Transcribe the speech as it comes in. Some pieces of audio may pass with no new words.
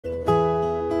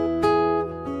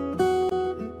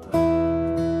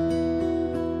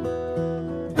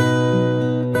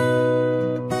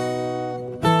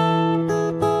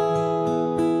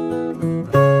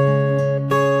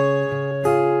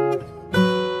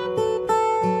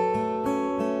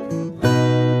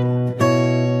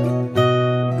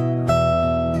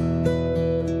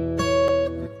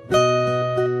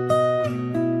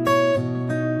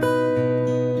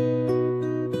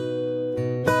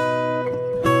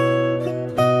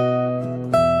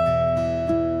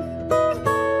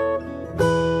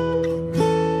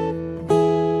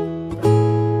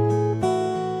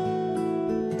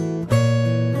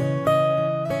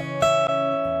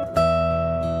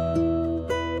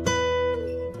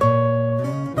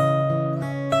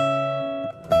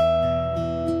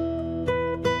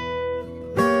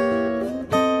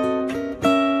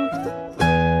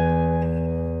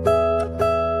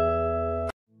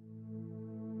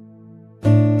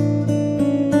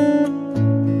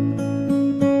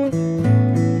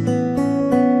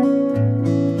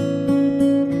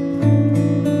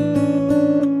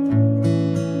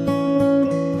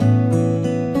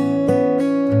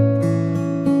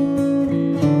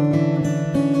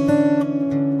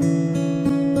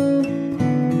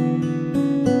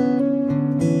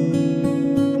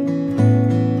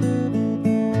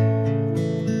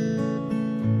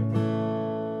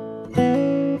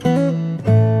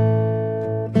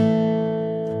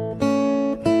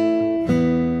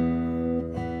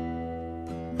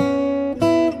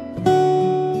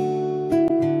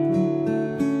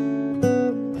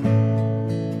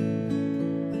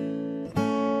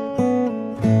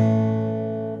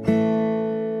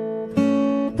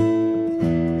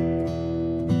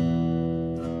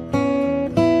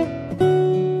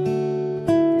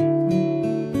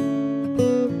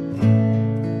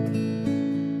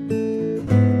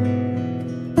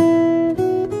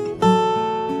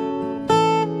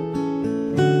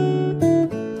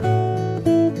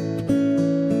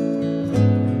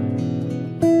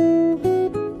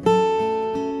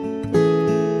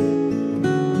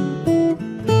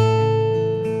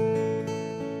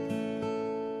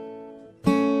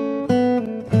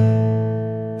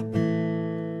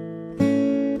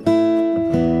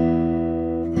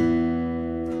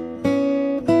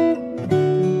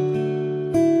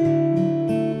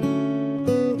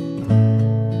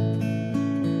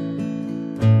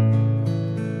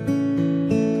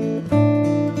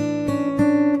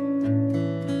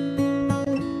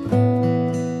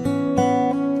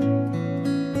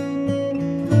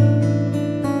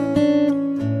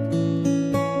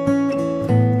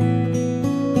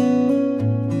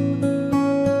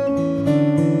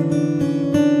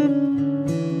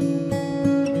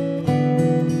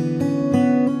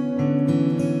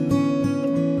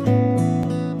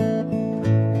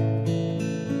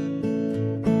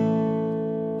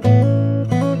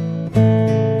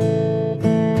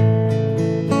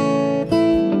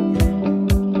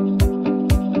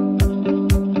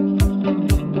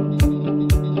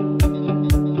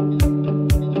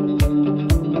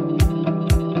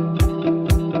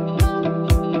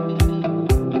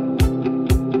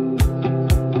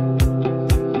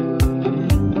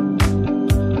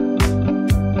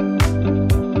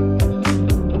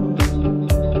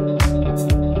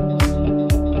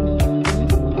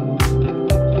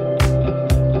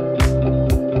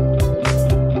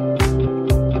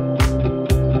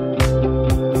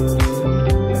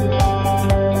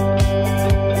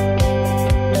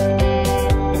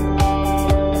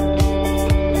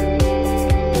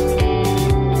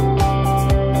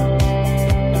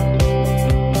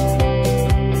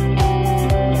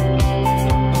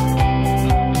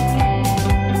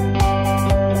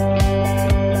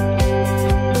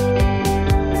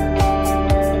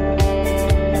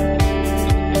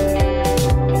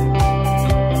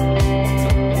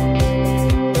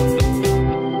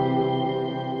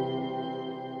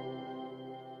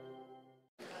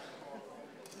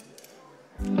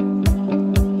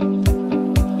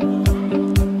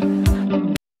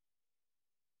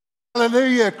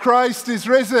Hallelujah, Christ is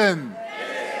risen.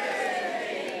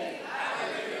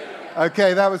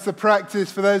 Okay, that was the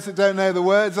practice. For those that don't know the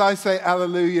words, I say,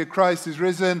 Hallelujah, Christ is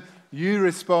risen. You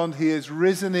respond, He is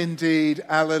risen indeed.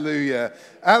 Hallelujah.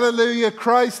 Hallelujah,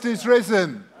 Christ is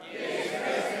risen. He is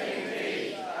risen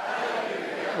indeed.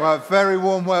 Hallelujah. Well, a very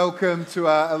warm welcome to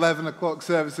our 11 o'clock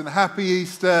service and happy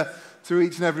Easter to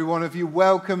each and every one of you.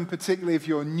 Welcome, particularly if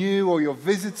you're new or you're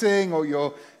visiting or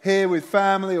you're here with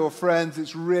family or friends.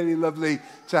 It's really lovely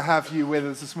to have you with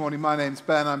us this morning. My name's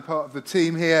Ben. I'm part of the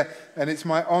team here, and it's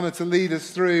my honor to lead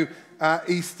us through our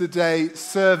Easter Day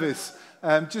service.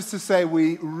 Just to say,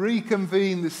 we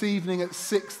reconvene this evening at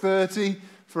 6:30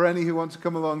 for any who want to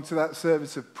come along to that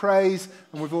service of praise.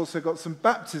 And we've also got some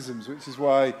baptisms, which is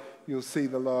why you'll see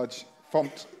the large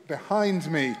font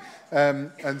behind me.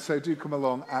 And so do come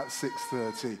along at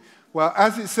 6:30. Well,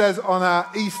 as it says on our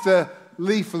Easter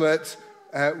leaflet,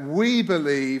 we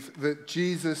believe that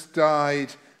Jesus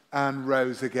died and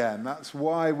rose again. That's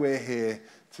why we're here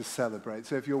to celebrate.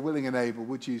 So if you're willing and able,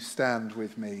 would you stand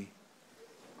with me?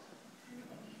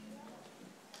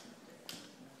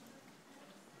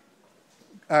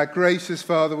 Our gracious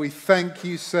Father, we thank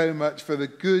you so much for the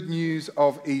good news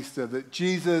of Easter, that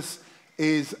Jesus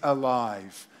is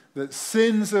alive, that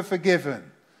sins are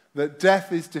forgiven, that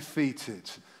death is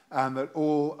defeated, and that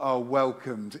all are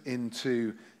welcomed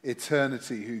into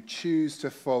eternity who choose to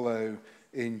follow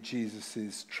in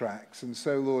Jesus' tracks. And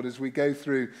so, Lord, as we go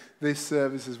through this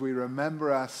service, as we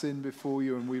remember our sin before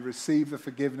you and we receive the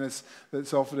forgiveness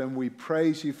that's offered and we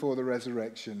praise you for the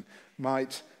resurrection,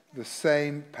 might the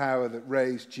same power that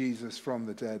raised Jesus from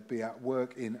the dead be at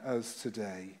work in us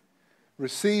today.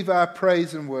 Receive our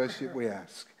praise and worship, we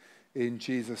ask, in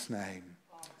Jesus' name.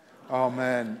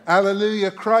 Amen.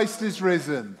 Hallelujah, Christ is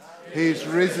risen. He is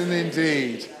risen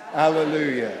indeed.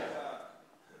 Hallelujah.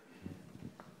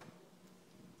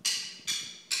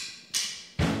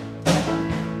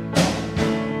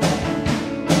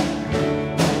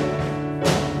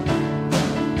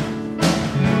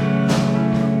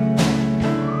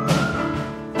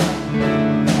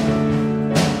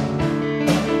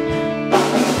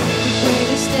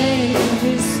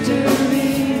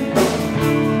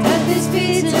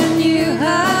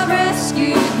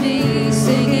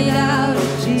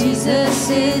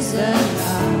 Is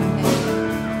alive.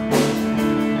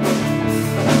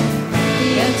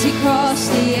 The empty cross,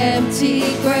 the empty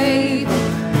grave,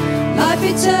 life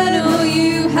eternal,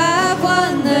 you have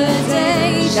won the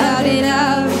day. Shout it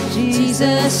out,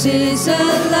 Jesus is alive.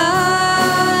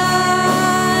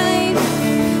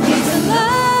 He's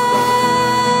alive.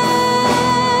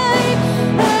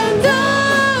 And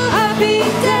oh, happy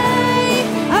day,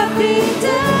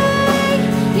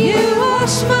 you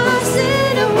wash my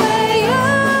sin away.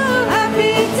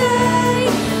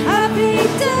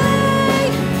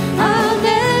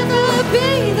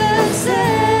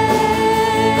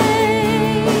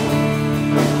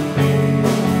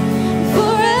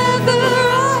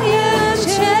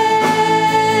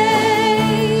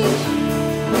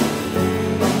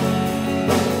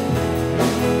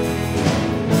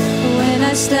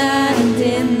 Stand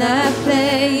in that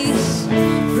place,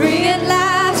 free at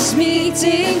last,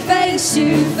 meeting face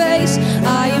to face.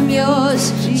 I am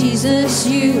yours, Jesus,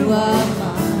 you are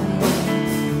mine.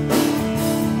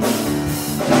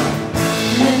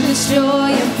 And this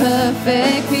joy and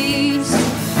perfect peace,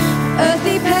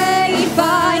 earthly pain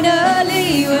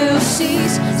finally will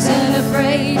cease.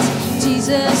 Celebrate,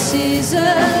 Jesus is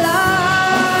alive.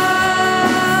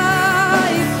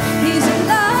 He's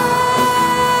alive.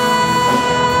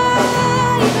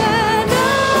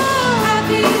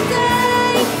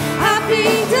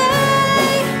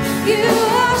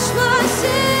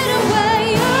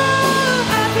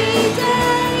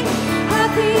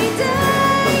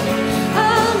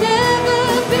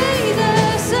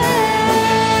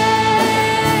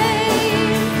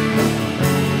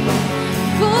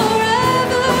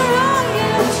 Forever I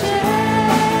am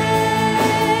changed.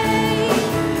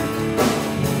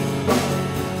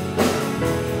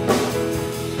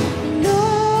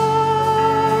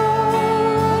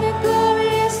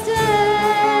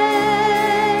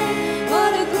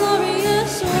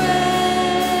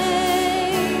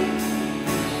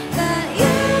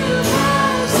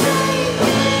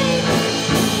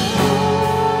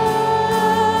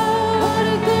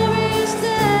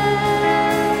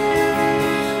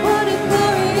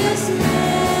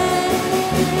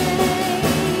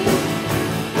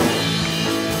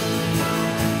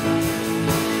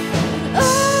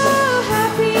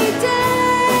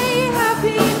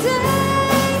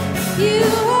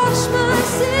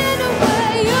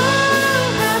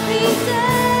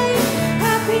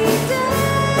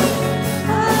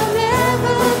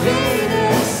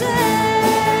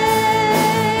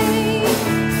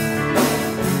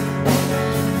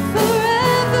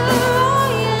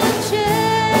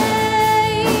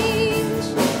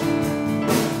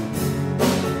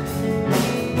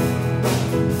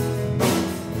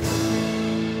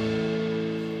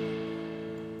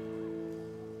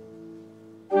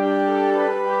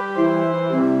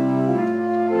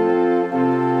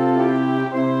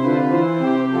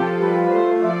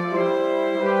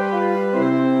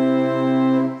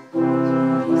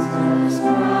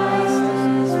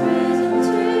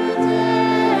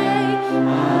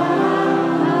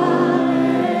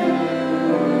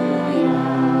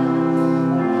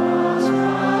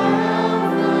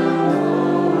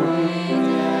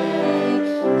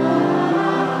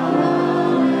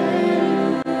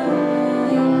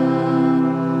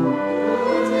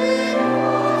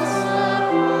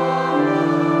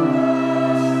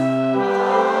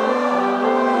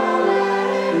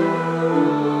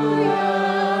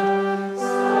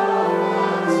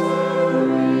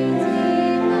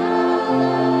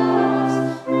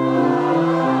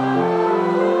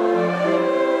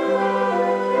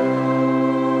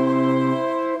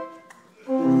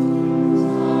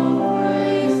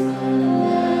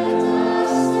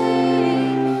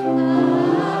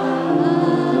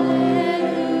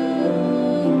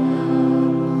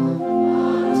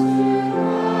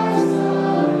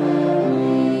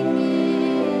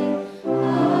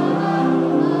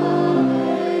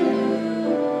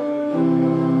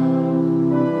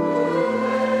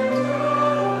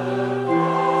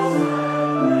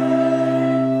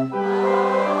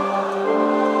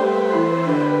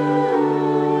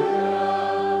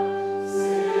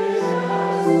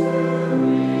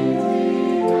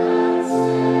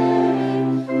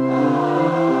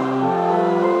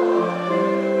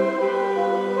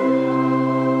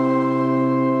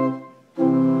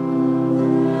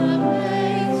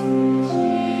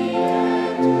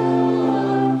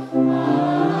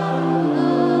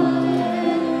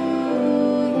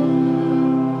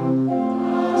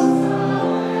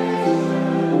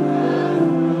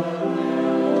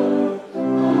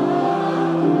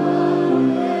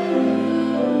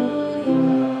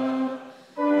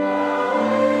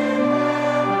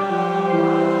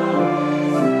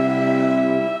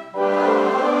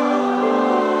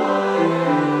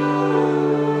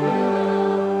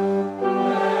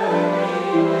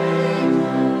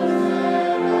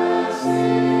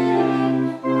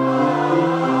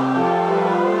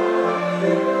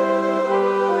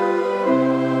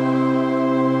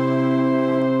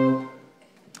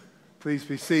 Please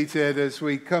be seated as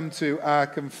we come to our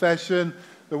confession.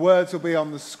 The words will be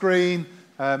on the screen.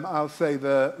 I'll say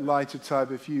the lighter type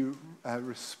if you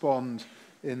respond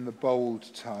in the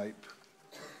bold type.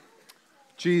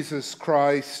 Jesus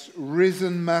Christ,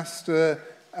 risen Master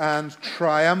and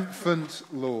triumphant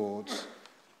Lord,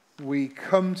 we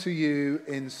come to you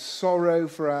in sorrow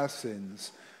for our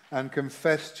sins and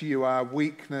confess to you our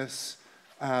weakness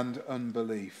and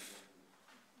unbelief.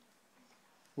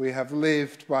 We have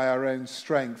lived by our own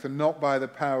strength and not by the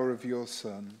power of your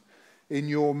Son. In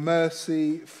your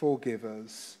mercy, forgive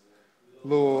us.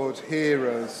 Lord, hear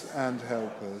us and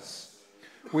help us.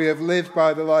 We have lived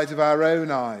by the light of our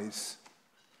own eyes,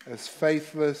 as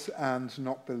faithless and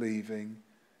not believing.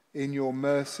 In your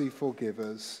mercy, forgive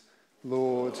us.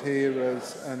 Lord, hear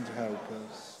us and help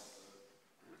us.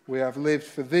 We have lived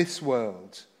for this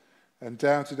world and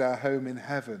doubted our home in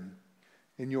heaven.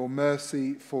 In your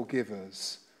mercy, forgive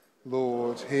us.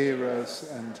 Lord, hear us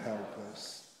and help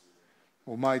us.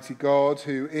 Almighty God,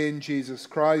 who in Jesus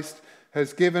Christ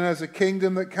has given us a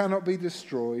kingdom that cannot be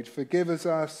destroyed, forgive us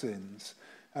our sins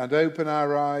and open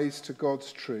our eyes to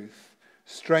God's truth.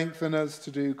 Strengthen us to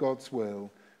do God's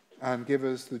will and give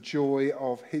us the joy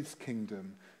of his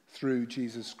kingdom through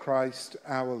Jesus Christ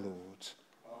our Lord.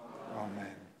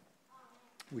 Amen.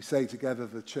 We say together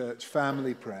the church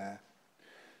family prayer.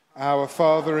 Our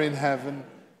Father in heaven,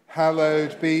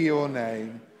 hallowed be your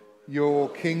name. Your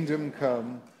kingdom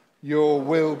come, your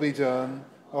will be done,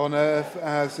 on earth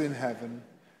as in heaven.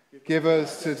 Give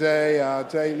us today our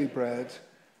daily bread.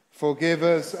 Forgive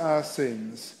us our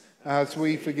sins, as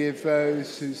we forgive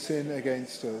those who sin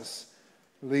against us.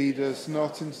 Lead us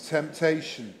not into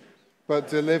temptation, but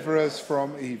deliver us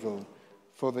from evil.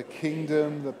 For the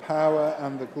kingdom, the power,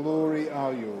 and the glory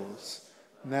are yours,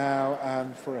 now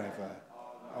and forever.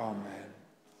 Amen.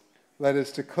 Let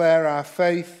us declare our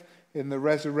faith in the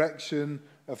resurrection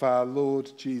of our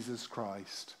Lord Jesus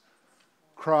Christ.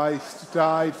 Christ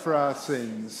died for our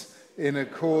sins in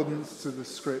accordance to the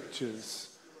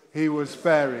Scriptures. He was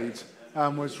buried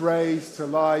and was raised to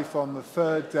life on the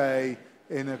third day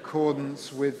in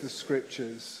accordance with the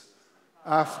Scriptures.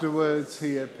 Afterwards,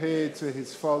 he appeared to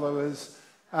his followers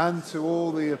and to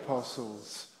all the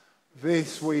apostles.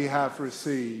 This we have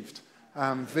received,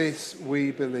 and this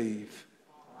we believe.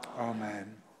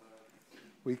 Amen.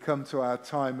 We come to our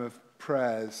time of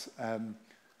prayers, and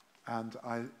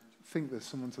I think there's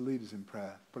someone to lead us in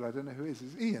prayer, but I don't know who it is.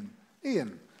 It's Ian.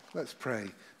 Ian, let's pray,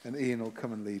 and Ian will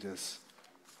come and lead us.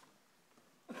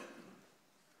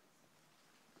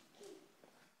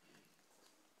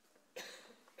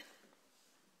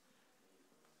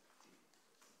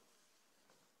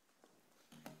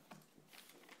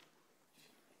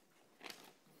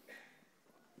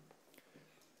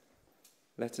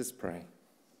 Let us pray.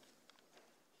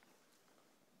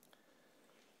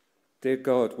 Dear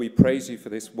God, we praise you for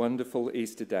this wonderful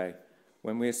Easter day,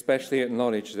 when we especially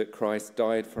acknowledge that Christ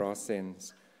died for our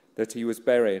sins, that he was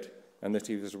buried, and that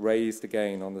he was raised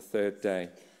again on the third day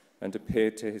and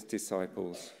appeared to his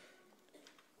disciples.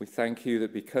 We thank you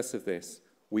that because of this,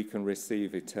 we can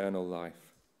receive eternal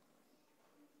life.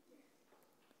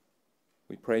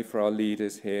 We pray for our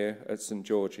leaders here at St.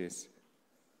 George's,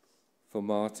 for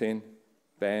Martin,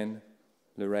 Ben,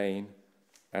 Lorraine,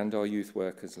 and our youth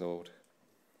workers, Lord.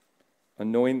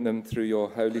 Anoint them through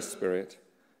your Holy Spirit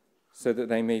so that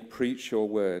they may preach your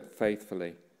word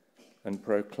faithfully and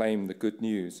proclaim the good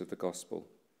news of the gospel.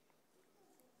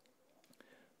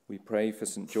 We pray for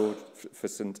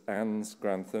St. Anne's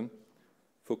Grantham,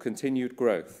 for continued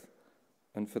growth,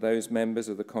 and for those members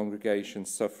of the congregation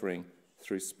suffering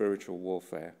through spiritual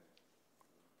warfare.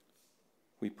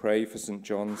 We pray for St.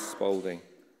 John's Spalding,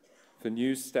 for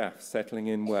new staff settling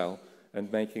in well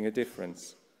and making a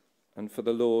difference, and for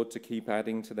the Lord to keep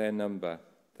adding to their number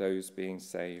those being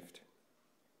saved.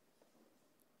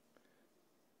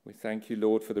 We thank you,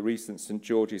 Lord, for the recent St.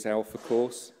 George's Alpha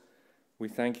course. We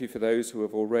thank you for those who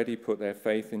have already put their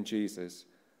faith in Jesus,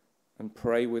 and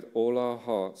pray with all our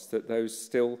hearts that those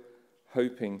still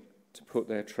hoping to put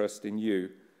their trust in you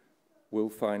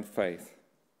will find faith.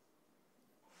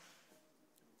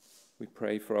 We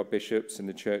pray for our bishops in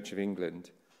the Church of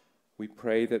England. We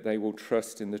pray that they will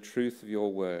trust in the truth of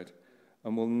your word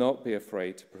and will not be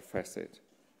afraid to profess it.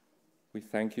 We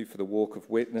thank you for the walk of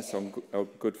witness on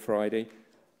Good Friday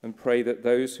and pray that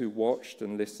those who watched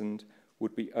and listened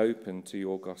would be open to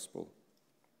your gospel.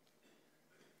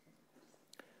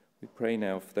 We pray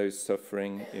now for those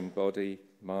suffering in body,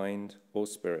 mind, or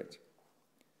spirit.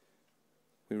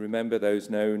 We remember those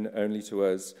known only to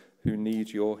us who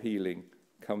need your healing,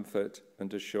 comfort,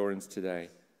 and assurance today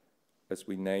as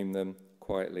we name them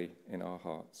quietly in our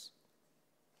hearts.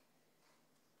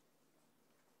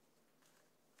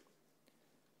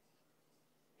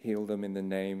 Heal them in the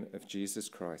name of Jesus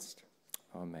Christ.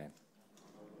 Amen.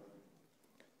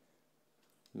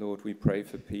 Lord, we pray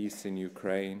for peace in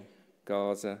Ukraine,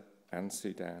 Gaza, and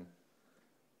Sudan.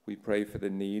 We pray for the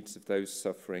needs of those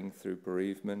suffering through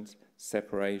bereavement,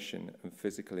 separation, and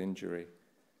physical injury.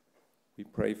 We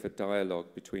pray for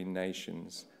dialogue between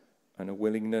nations and a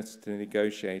willingness to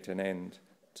negotiate an end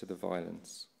to the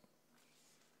violence.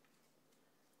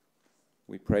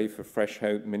 We pray for Fresh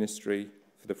Hope Ministry,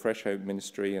 for the Fresh Hope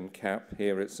Ministry and CAP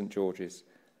here at St. George's.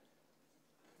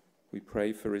 We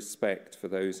pray for respect for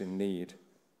those in need.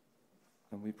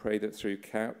 And we pray that through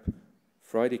CAP,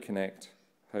 Friday Connect,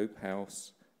 Hope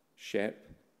House, SHEP,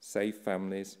 Safe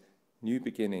Families, New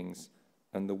Beginnings,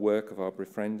 and the work of our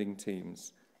befriending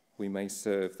teams, we may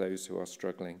serve those who are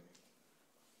struggling.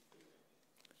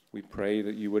 We pray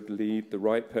that you would lead the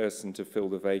right person to fill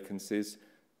the vacancies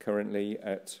currently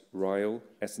at Ryle,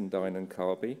 Essendine and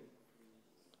Carby,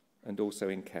 and also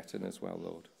in Ketton as well,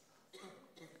 Lord.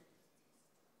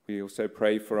 We also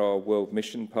pray for our world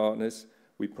mission partners.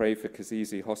 We pray for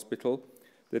Kazizi Hospital,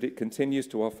 that it continues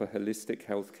to offer holistic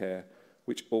healthcare,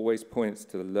 which always points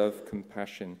to the love,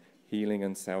 compassion, healing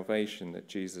and salvation that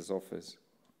Jesus offers.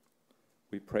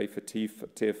 We pray for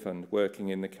Tear Fund working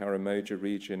in the Karamoja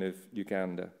region of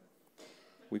Uganda.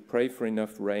 We pray for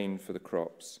enough rain for the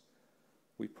crops.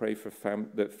 We pray for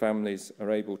that families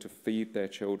are able to feed their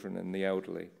children and the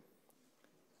elderly.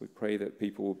 We pray that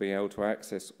people will be able to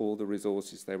access all the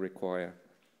resources they require.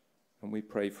 And we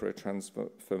pray for a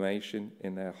transformation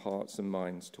in their hearts and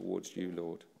minds towards you,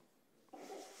 Lord.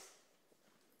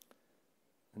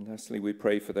 And lastly, we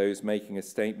pray for those making a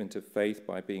statement of faith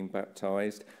by being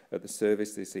baptized at the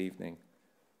service this evening.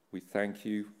 We thank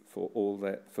you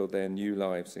for their new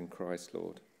lives in Christ,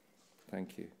 Lord.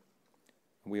 Thank you.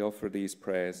 And we offer these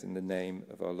prayers in the name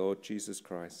of our Lord Jesus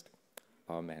Christ.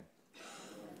 Amen.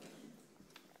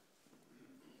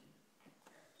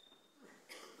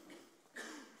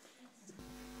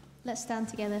 Let's stand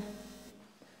together.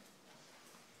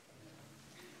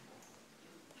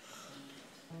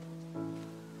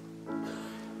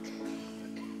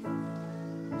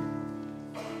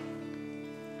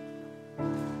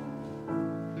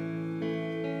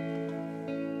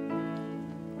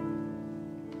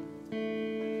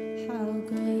 How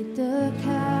great the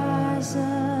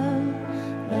chasm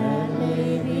that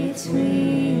lay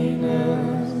between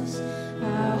us,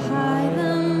 how high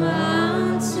the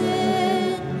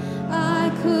mountain I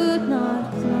could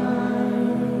not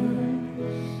climb.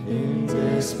 In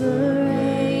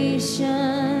desperation,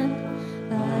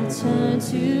 I turned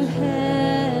to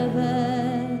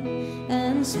heaven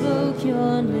and spoke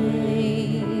your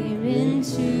name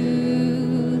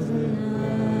into the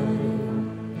night.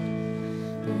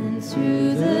 And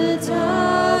through the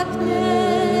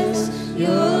darkness, your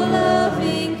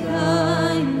loving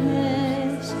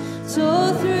kindness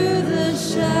tore through the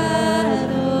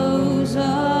shadows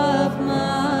of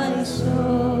my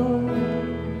soul.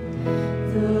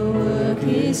 The work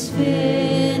is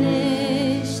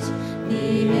finished,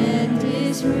 the end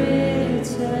is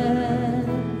written.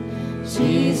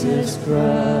 Jesus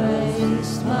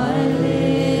Christ, my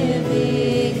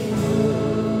living hope.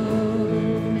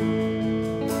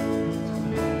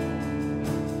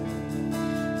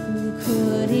 Who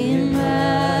could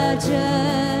imagine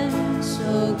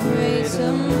so great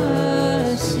a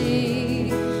mercy?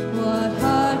 What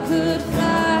heart could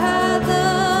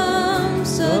fathom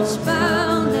such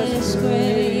boundless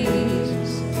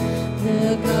grace?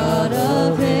 The God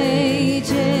of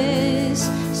ages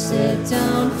stepped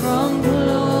down from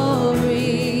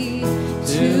glory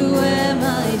to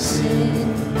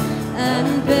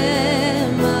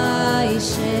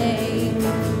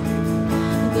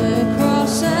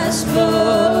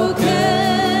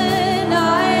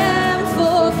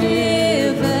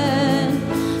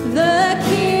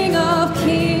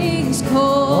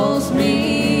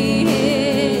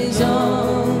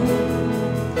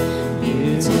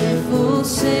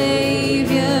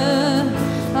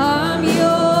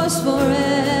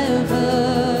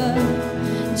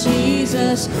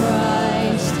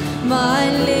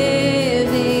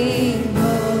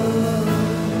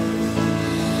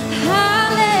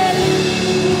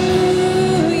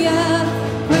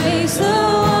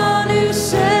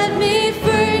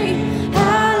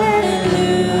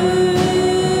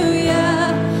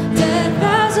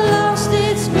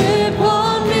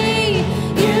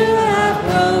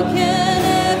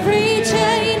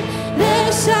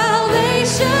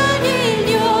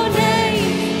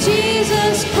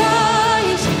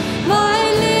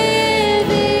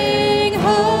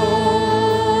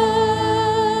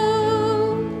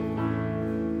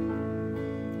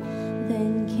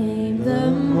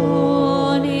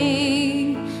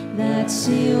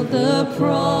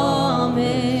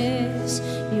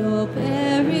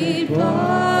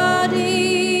everybody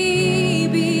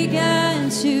began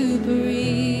to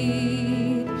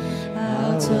breathe.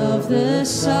 Out of the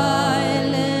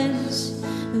silence,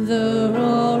 the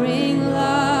roaring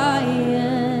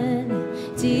lion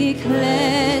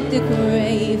declared the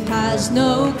grave has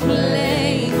no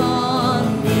claim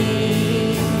on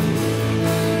me.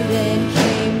 Then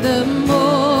came the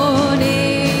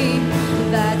morning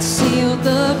that sealed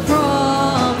the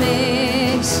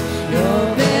promise.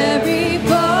 Your very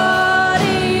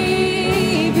body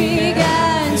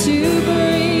began to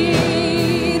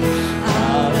breathe.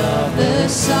 Out of the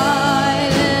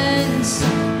silence,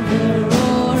 the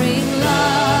roaring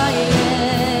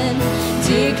lion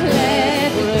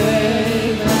declared the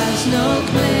grave has no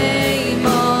claim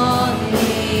on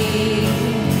me.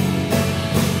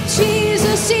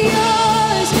 Jesus,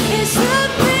 yours is the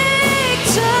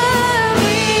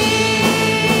victory.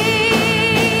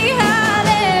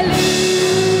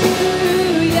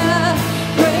 Hallelujah.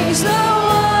 Praise the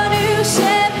one who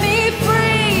set me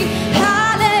free.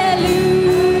 Hallelujah.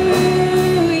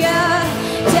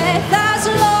 Death has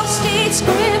lost its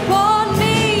grip on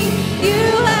me. You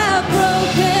have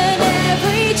broken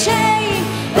every chain.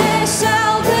 There's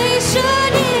salvation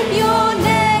in your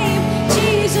name,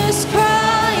 Jesus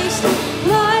Christ,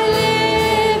 my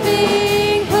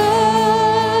living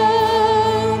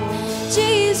hope.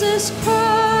 Jesus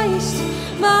Christ,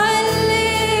 my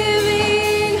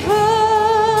living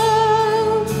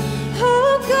hope.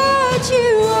 Oh God,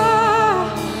 you are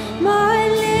my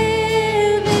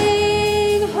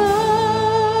living hope.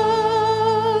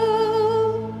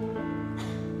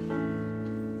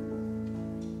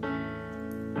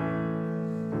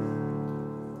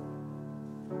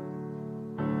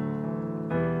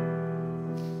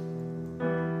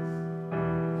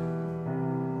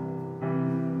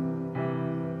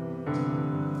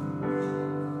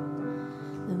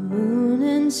 The moon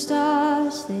and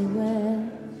stars, they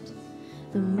wept.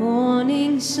 The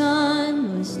morning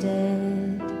sun was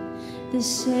dead. The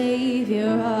Savior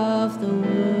of the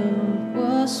world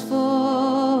was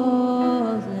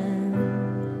fallen.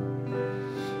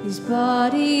 His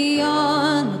body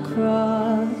on the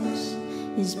cross,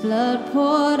 his blood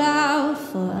poured out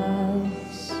for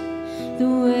us. The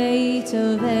weight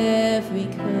of every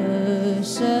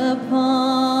curse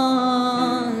upon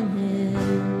him.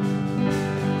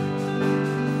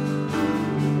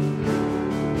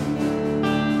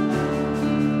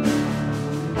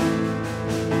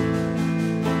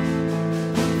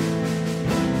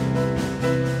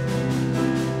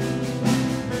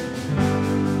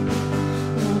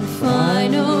 One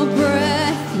final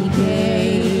breath he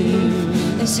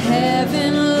gave as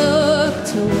heaven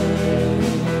looked away.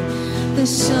 The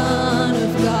Son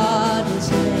of God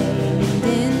was laid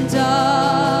in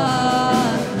darkness.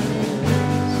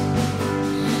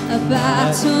 A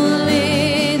battle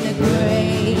in the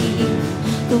grave.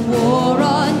 The war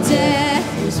on death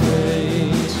was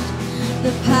waged.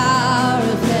 The power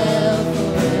of hell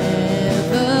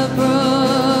forever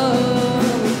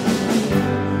broken.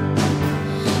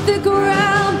 The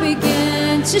ground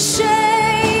began to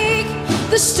shake.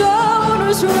 The stone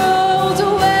was rolled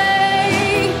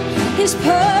away. His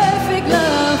perfect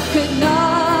love could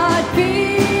not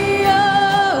be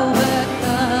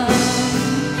overcome.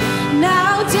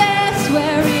 Now death,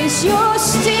 where is your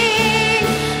sting?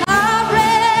 Our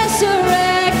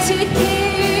resurrected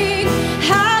King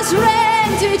has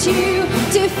rendered you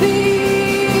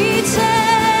defeated.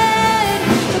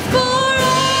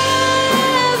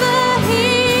 Forever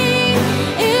he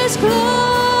is glorified.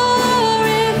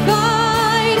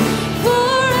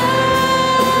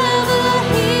 Forever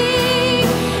he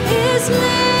is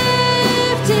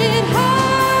lifted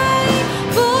high.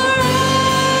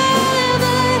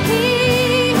 Forever he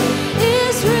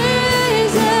is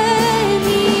risen.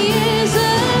 He is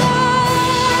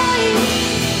alive.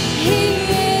 He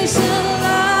is alive.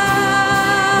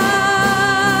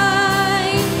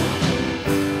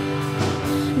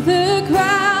 The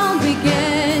ground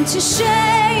began to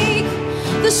shake.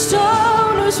 The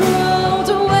stone was rolled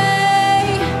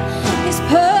away. His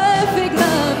perfect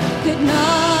love could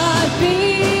not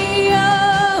be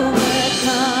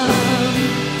overcome.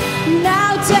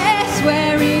 Now death,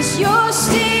 where is your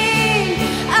sting?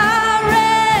 Our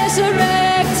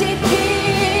resurrected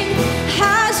King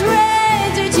has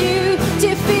rendered you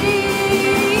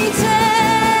defeated.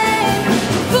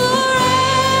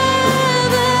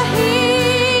 Forever he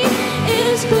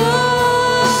is glorified.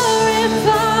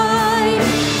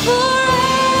 Forever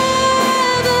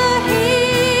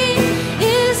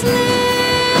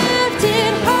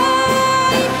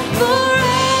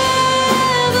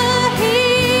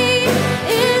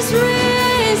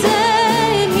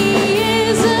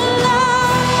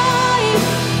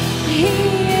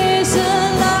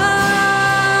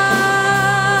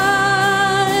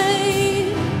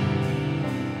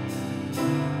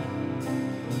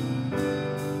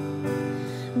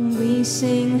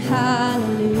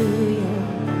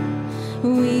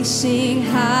We sing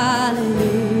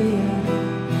hallelujah.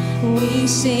 We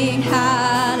sing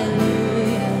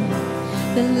hallelujah.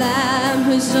 The Lamb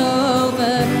has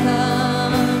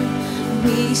overcome.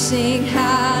 We sing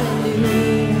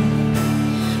hallelujah.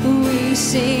 We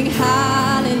sing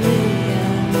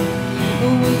hallelujah.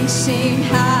 We sing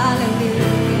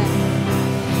hallelujah.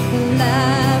 The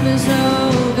Lamb has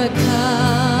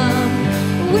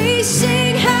overcome. We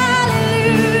sing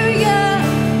hallelujah.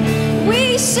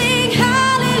 We sing hallelujah.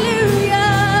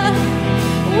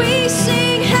 We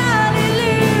sing hallelujah.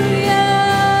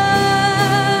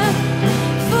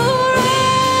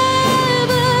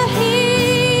 Forever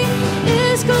He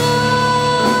is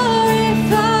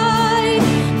glorified.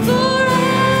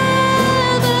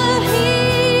 Forever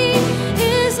He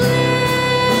is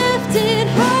lifted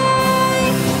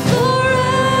high.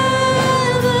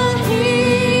 Forever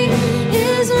He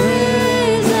is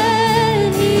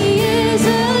risen. He is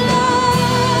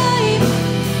alive.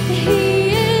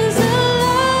 He is alive.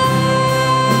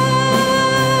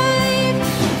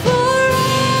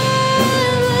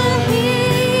 Forever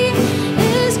He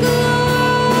is glorified.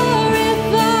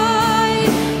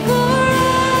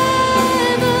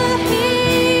 Forever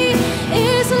He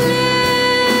is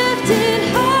lifted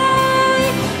high.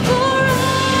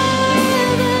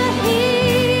 Forever He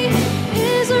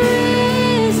is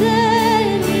risen.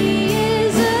 He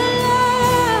is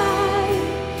alive.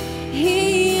 He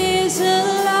is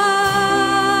alive.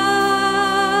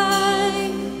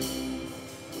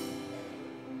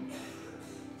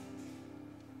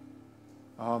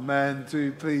 Amen.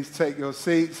 Do please take your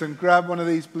seats and grab one of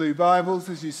these blue Bibles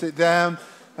as you sit down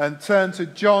and turn to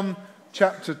John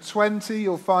chapter 20.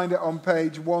 You'll find it on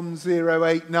page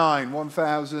 1089,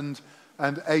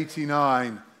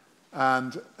 1089.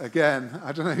 And again,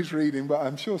 I don't know who's reading, but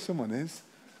I'm sure someone is.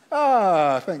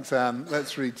 Thanks, Anne.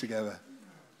 Let's read together.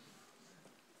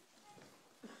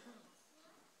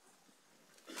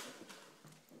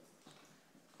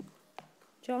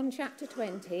 John chapter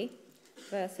 20,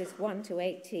 verses 1 to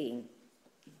 18.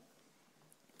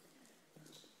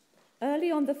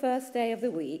 Early on the first day of the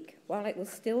week, while it was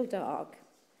still dark,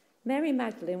 Mary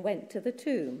Magdalene went to the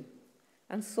tomb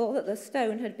and saw that the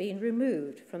stone had been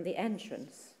removed from the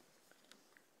entrance.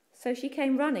 So she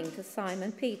came running to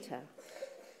Simon Peter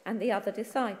and the other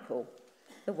disciple,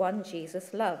 the one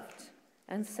Jesus loved,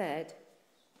 and said,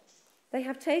 "They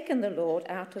have taken the Lord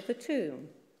out of the tomb,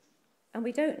 and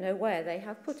we don't know where they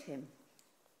have put him."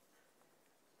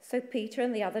 So Peter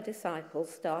and the other disciple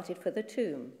started for the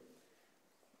tomb.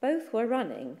 Both were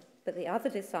running, but the other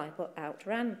disciple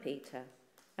outran Peter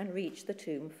and reached the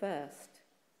tomb first.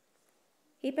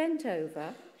 He bent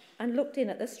over and looked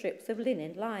in at the strips of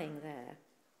linen lying there,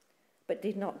 but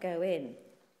did not go in.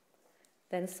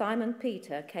 Then Simon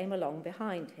Peter came along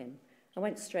behind him and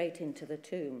went straight into the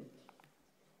tomb.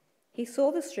 He saw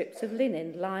the strips of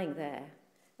linen lying there,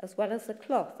 as well as the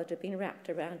cloth that had been wrapped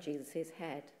around Jesus'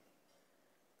 head.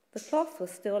 The cloth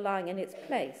was still lying in its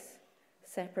place,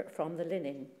 separate from the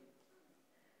linen.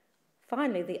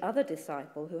 Finally, the other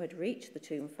disciple who had reached the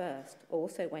tomb first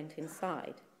also went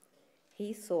inside.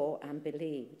 He saw and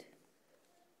believed.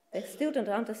 They still didn't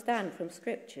understand from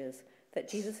scriptures that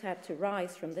Jesus had to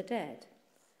rise from the dead.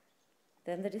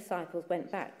 Then the disciples went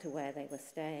back to where they were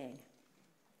staying.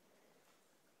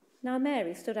 Now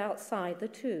Mary stood outside the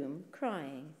tomb,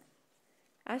 crying.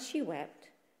 As she wept,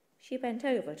 she bent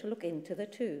over to look into the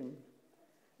tomb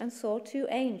and saw two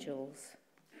angels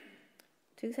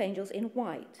in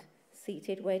white,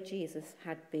 seated where Jesus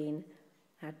had been,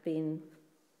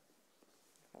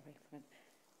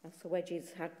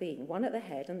 one at the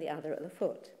head and the other at the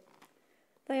foot.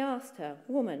 They asked her,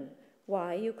 "Woman,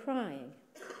 why are you crying?"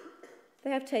 "They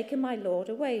have taken my Lord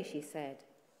away," she said,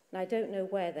 "and I don't know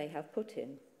where they have put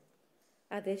him."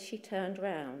 At this she turned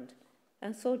round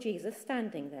and saw Jesus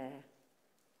standing there,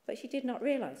 but she did not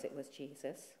realize it was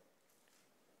Jesus.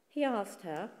 He asked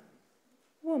her,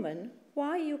 "Woman,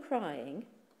 why are you crying?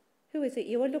 Who is it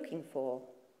you are looking for?"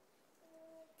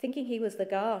 Thinking he was the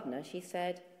gardener, she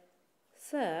said,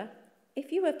 "Sir,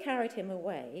 if you have carried him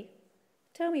away,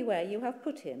 tell me where you have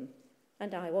put him,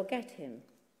 and I will get him."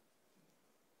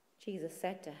 Jesus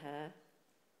said to her,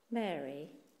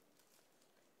 "Mary."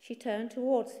 She turned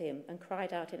towards him and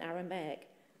cried out in Aramaic,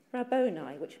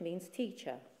 "Rabboni," which means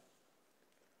teacher.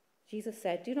 Jesus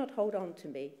said, "Do not hold on to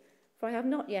me, for I have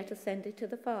not yet ascended to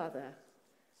the Father.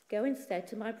 Go instead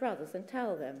to my brothers and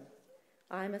tell them,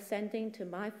 I am ascending to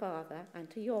my Father and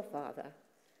to your Father,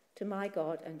 to my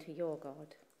God and to your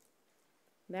God."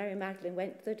 Mary Magdalene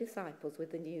went to the disciples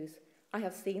with the news, "I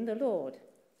have seen the Lord,"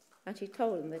 and she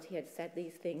told them that he had said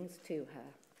these things to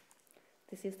her.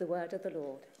 This is the word of the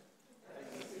Lord.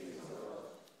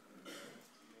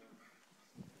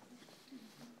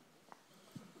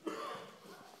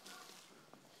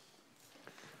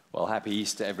 happy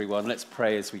Easter, everyone. Let's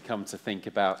pray as we come to think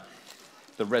about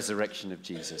the resurrection of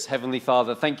Jesus. Heavenly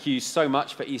Father, thank you so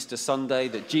much for Easter Sunday,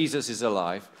 that Jesus is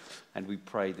alive, and we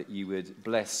pray that you would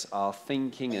bless our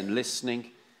thinking and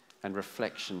listening and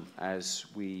reflection as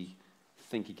we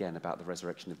think again about the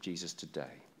resurrection of Jesus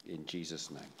today. In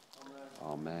Jesus' name,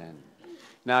 amen.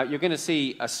 Now, you're going to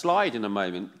see a slide in a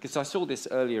moment, because I saw this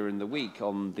earlier in the week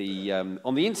on the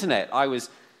internet. I was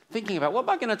thinking about, what am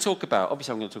I going to talk about?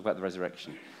 Obviously, I'm going to talk about the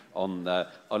resurrection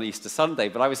on Easter Sunday,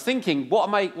 but I was thinking,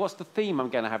 what's the theme I'm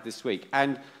going to have this week?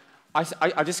 And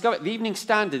I discovered the Evening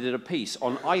Standard did a piece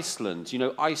on Iceland. You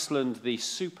know, Iceland, the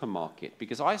supermarket,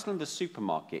 because Iceland, the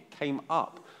supermarket, came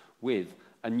up with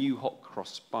a new hot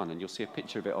cross bun, and you'll see a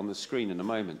picture of it on the screen in a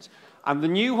moment. And the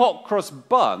new hot cross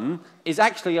bun is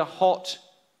actually a hot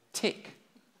tick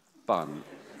bun.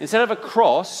 Instead of a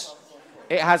cross,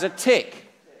 it has a tick,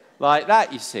 like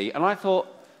that, you see. And I thought,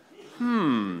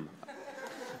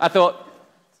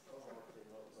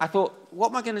 what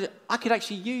am I going to do? I could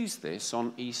actually use this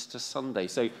on Easter Sunday.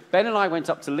 So Ben and I went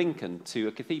up to Lincoln to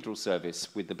a cathedral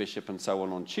service with the bishop and so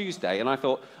on Tuesday, and I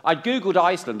thought, I'd Googled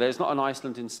Iceland. There's not an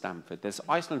Iceland in Stamford. There's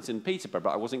Iceland in Peterborough,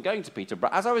 but I wasn't going to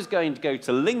Peterborough. As I was going to go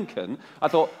to Lincoln, I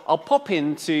thought, I'll pop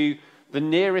into the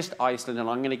nearest Iceland, and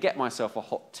I'm going to get myself a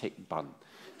hot tick bun.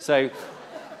 So,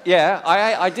 yeah,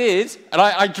 I did, and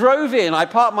I drove in. I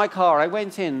parked my car, I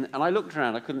went in, and I looked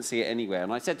around. I couldn't see it anywhere,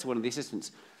 and I said to one of the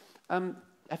assistants,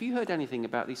 have you heard anything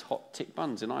about these hot tick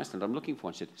buns in Iceland? I'm looking for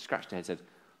one. She said, scratched her head, said,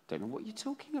 don't know what you're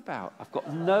talking about. I've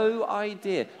got no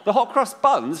idea. The hot cross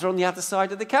buns are on the other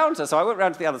side of the counter. So I went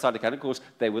round to the other side of the counter. Of course,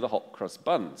 they were the hot cross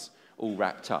buns, all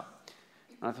wrapped up.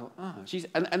 And I thought,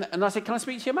 and I said, can I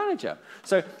speak to your manager?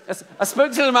 So I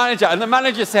spoke to the manager, and the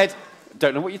manager said,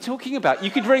 don't know what you're talking about.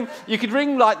 You could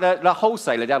ring like the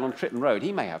wholesaler down on Tritton Road.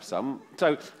 He may have some.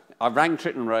 So I rang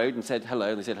Tritton Road and said hello,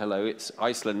 and they said, hello, it's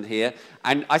Iceland here.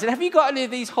 And I said, have you got any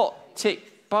of these hot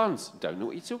tick buns? Don't know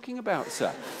what you're talking about,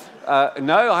 sir.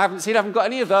 No, I haven't got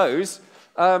any of those.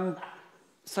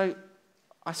 So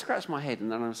I scratched my head,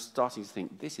 and then I was starting to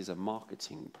think, this is a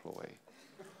marketing ploy.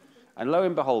 And lo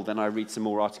and behold, then I read some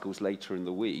more articles later in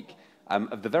the week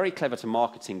of the very clever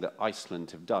marketing that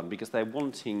Iceland have done, because they're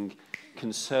wanting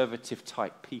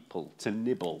conservative-type people to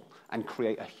nibble and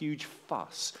create a huge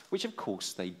fuss, which of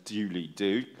course they duly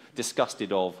do,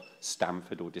 disgusted of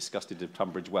Stamford or disgusted of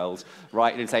Tunbridge Wells,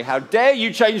 right, and say, how dare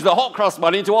you change the hot cross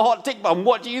bun into a hot tick bun?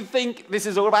 What do you think this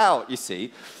is all about, you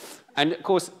see? And of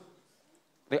course,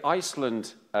 the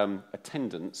Iceland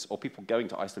attendance, or people going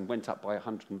to Iceland, went up by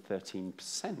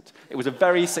 113%. It was a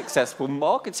very successful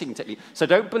marketing technique. So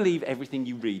don't believe everything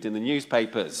you read in the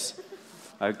newspapers,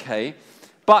 okay?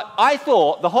 But I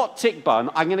thought the hot tick bun,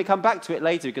 I'm going to come back to it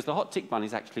later, because the hot tick bun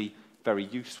is actually very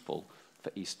useful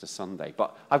for Easter Sunday.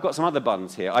 But I've got some other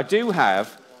buns here. I do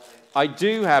have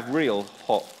real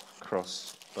hot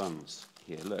cross buns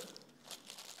here.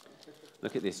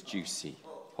 Look at this juicy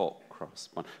hot cross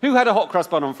bun. Who had a hot cross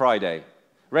bun on Friday?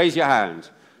 Raise your hand.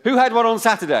 Who had one on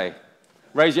Saturday?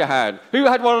 Raise your hand. Who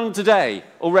had one on today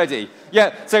already?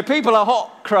 Yeah, so people are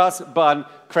hot cross bun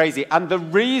crazy. And the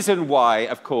reason why,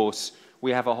 of course,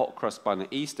 we have a hot cross bun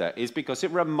at Easter is because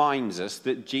it reminds us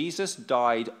that Jesus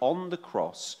died on the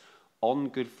cross on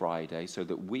Good Friday so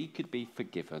that we could be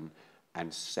forgiven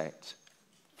and set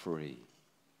free.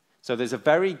 So there's a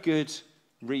very good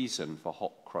reason for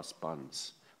hot cross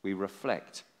buns. We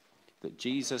reflect that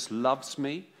Jesus loves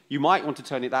me. You might want to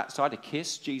turn it that side, a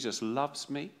kiss. Jesus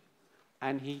loves me,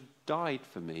 and he died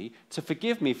for me to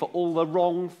forgive me for all the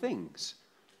wrong things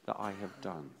that I have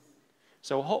done.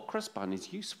 So a hot cross bun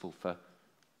is useful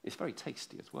it's very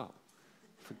tasty as well,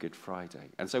 for Good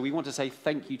Friday. And so we want to say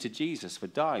thank you to Jesus for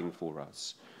dying for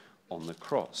us on the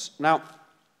cross. Now,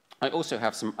 I also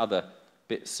have some other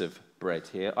bits of bread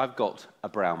here. I've got a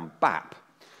brown bap.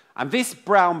 And this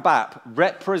brown bap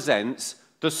represents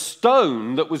the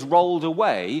stone that was rolled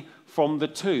away from the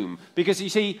tomb. Because you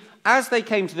see, as they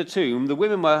came to the tomb, the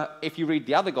women were, if you read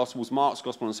the other Gospels, Mark's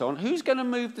Gospel and so on, who's going to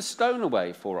move the stone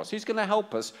away for us? Who's going to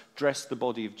help us dress the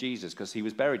body of Jesus? Because he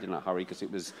was buried in a hurry because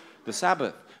it was the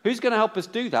Sabbath. Who's going to help us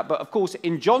do that? But of course,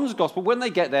 in John's Gospel, when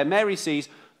they get there, Mary sees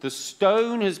the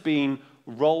stone has been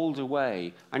rolled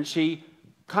away. And she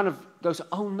kind of goes,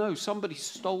 oh no, somebody's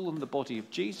stolen the body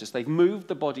of Jesus. They've moved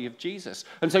the body of Jesus.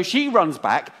 And so she runs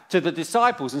back to the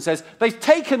disciples and says, they've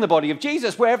taken the body of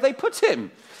Jesus. Where have they put him?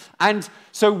 And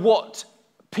so what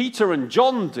Peter and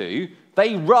John do,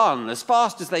 they run as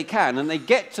fast as they can, and they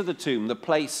get to the tomb, the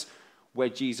place where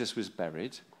Jesus was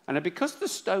buried. And because the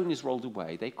stone is rolled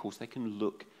away, of course, they can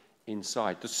look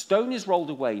inside. The stone is rolled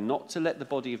away not to let the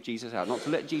body of Jesus out, not to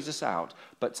let Jesus out,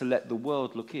 but to let the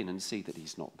world look in and see that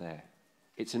he's not there.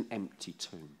 It's an empty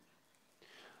tomb.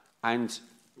 And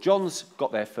John's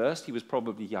got there first. He was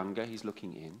probably younger. He's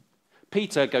looking in.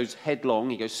 Peter goes headlong.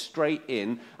 He goes straight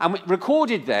in. And we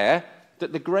recorded there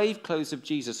that the grave clothes of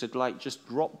Jesus had like just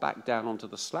dropped back down onto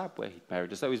the slab where he'd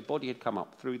buried, as though his body had come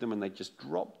up through them and they just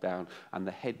dropped down, and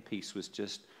the headpiece was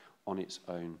just on its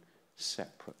own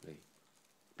separately.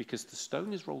 Because the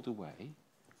stone is rolled away,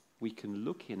 we can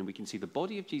look in and we can see the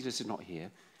body of Jesus is not here.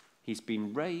 He's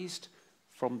been raised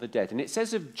from the dead. And it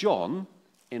says of John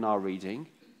in our reading,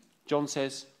 John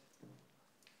says,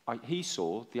 he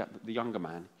saw, the younger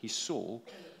man, he saw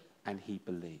and he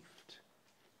believed.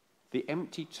 The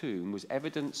empty tomb was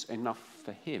evidence enough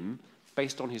for him,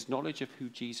 based on his knowledge of who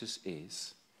Jesus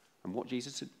is and what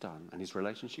Jesus had done and his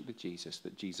relationship with Jesus,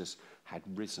 that Jesus had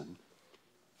risen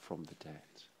from the dead.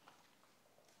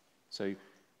 So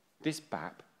this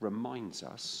BAP reminds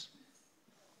us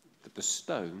that the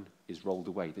stone is rolled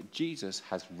away, that Jesus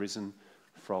has risen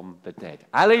from the dead.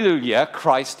 Alleluia,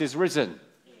 Christ is risen.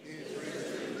 He is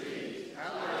risen indeed.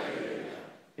 Alleluia.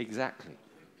 Exactly.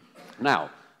 Now,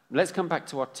 let's come back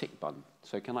to our tick bun.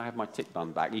 So can I have my tick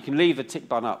bun back? You can leave the tick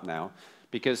bun up now,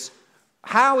 because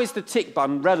how is the tick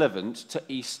bun relevant to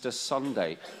Easter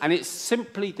Sunday? And it's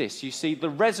simply this. You see, the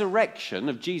resurrection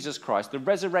of Jesus Christ, the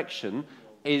resurrection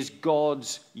is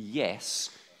God's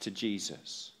yes to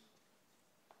Jesus.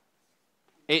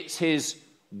 It's his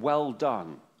well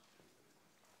done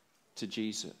to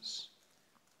Jesus.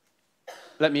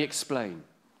 Let me explain.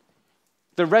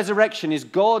 The resurrection is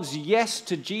God's yes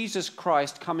to Jesus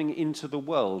Christ coming into the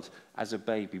world as a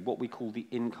baby, what we call the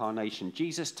incarnation.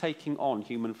 Jesus taking on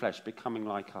human flesh, becoming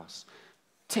like us.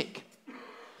 Tick.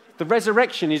 The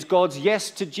resurrection is God's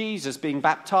yes to Jesus being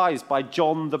baptized by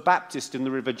John the Baptist in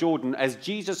the River Jordan, as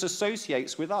Jesus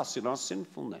associates with us in our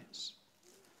sinfulness.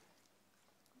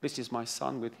 This is my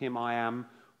son, with him I am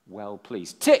well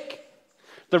pleased. Tick.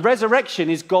 The resurrection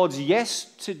is God's yes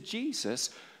to Jesus,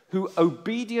 who,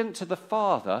 obedient to the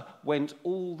Father, went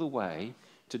all the way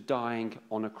to dying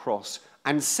on a cross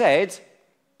and said,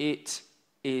 "It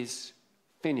is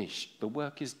finished." The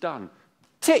work is done.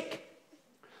 Tick.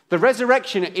 The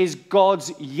resurrection is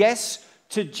God's yes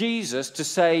to Jesus to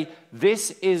say,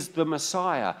 this is the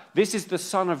Messiah. This is the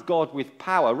Son of God with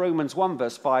power. Romans 1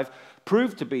 verse 5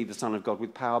 proved to be the Son of God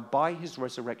with power by his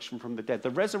resurrection from the dead. The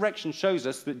resurrection shows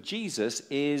us that Jesus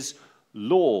is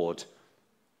Lord.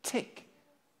 Tick.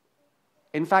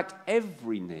 In fact,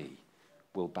 every knee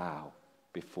will bow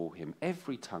before him.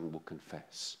 Every tongue will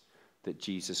confess that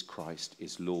Jesus Christ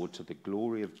is Lord, to the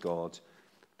glory of God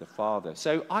the Father.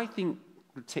 So I think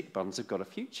the tick buns have got a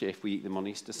future if we eat them on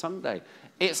Easter Sunday.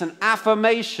 It's an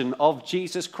affirmation of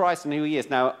Jesus Christ and who he is.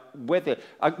 Now, whether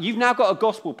you've now got a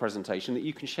gospel presentation that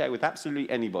you can share with absolutely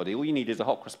anybody. All you need is a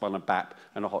hot cross bun, a bap,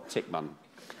 and a hot tick bun.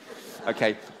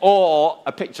 Okay, or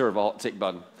a picture of a hot tick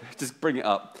bun. Just bring it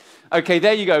up. Okay,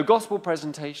 there you go, gospel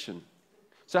presentation.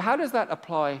 So how does that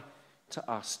apply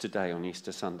to us today on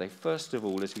Easter Sunday? First of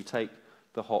all, as we take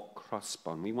the hot crust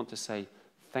bun, we want to say,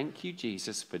 thank you,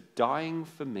 Jesus, for dying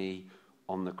for me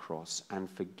on the cross and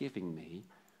forgiving me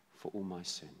for all my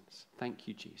sins. Thank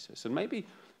you, Jesus. And maybe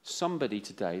somebody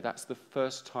today, that's the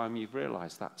first time you've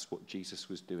realized that's what Jesus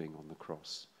was doing on the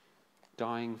cross.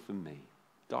 Dying for me,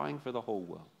 dying for the whole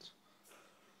world.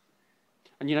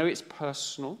 And you know, it's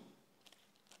personal.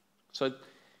 So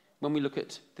when we look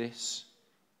at this,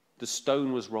 the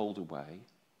stone was rolled away.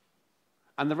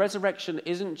 And the resurrection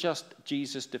isn't just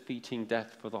Jesus defeating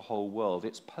death for the whole world.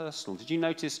 It's personal. Did you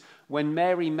notice when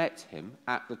Mary met him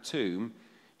at the tomb,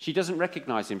 she doesn't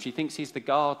recognize him. She thinks he's the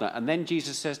gardener. And then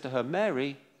Jesus says to her,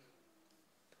 Mary,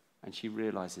 and she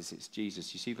realizes it's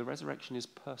Jesus. You see, the resurrection is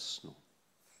personal.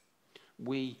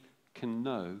 We can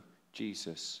know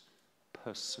Jesus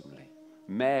personally.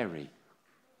 Mary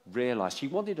realized she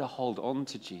wanted to hold on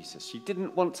to Jesus. She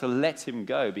didn't want to let him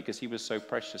go because he was so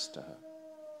precious to her.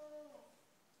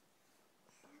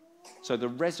 So the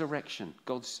resurrection,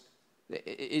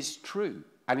 is true,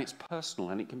 and it's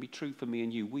personal, and it can be true for me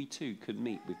and you. We too can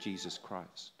meet with Jesus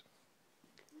Christ.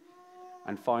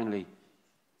 And finally,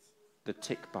 the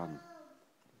tick bun.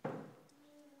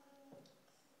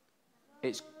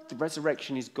 The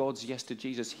resurrection is God's yes to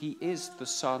Jesus. He is the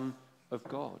Son of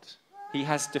God. He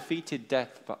has defeated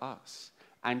death for us.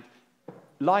 And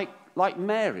like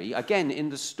Mary, again in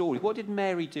the story, what did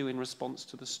Mary do in response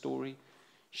to the story?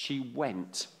 She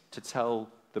went to tell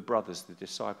the brothers, the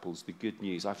disciples, the good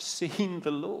news. I've seen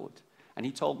the Lord, and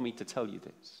he told me to tell you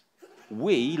this.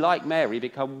 We, like Mary,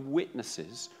 become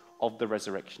witnesses of the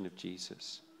resurrection of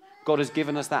Jesus. God has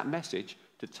given us that message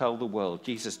to tell the world.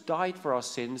 Jesus died for our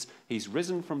sins, he's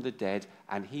risen from the dead,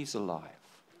 and he's alive.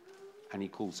 And he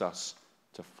calls us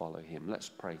to follow him. Let's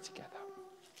pray together.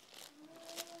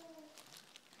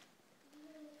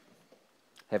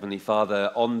 Heavenly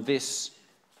Father, on this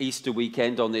Easter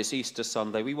weekend, on this Easter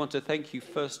Sunday, we want to thank you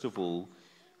first of all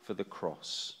for the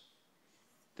cross,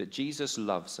 that Jesus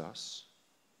loves us,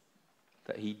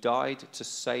 that he died to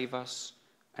save us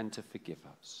and to forgive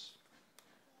us.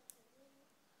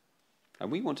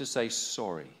 And we want to say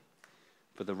sorry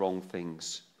for the wrong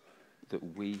things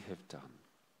that we have done.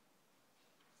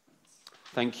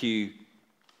 Thank you,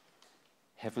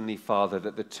 Heavenly Father,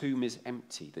 that the tomb is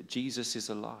empty, that Jesus is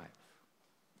alive,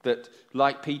 that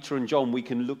like Peter and John, we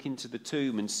can look into the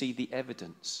tomb and see the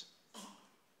evidence.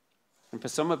 And for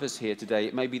some of us here today,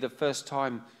 it may be the first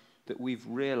time that we've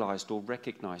realized or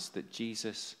recognized that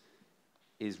Jesus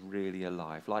is really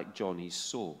alive. Like John, he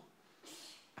saw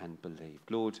and believed.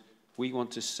 Lord, we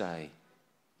want to say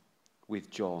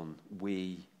with John,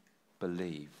 we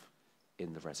believe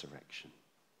in the resurrection.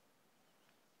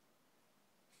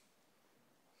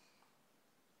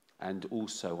 And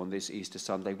also on this Easter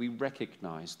Sunday, we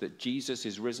recognize that Jesus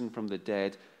is risen from the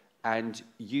dead and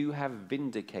you have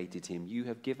vindicated him. You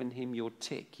have given him your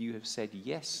tick. You have said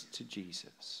yes to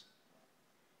Jesus.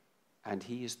 And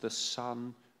he is the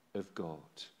Son of God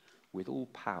with all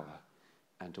power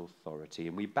and authority.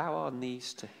 And we bow our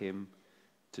knees to him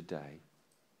today.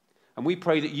 And we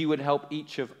pray that you would help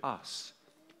each of us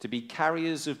to be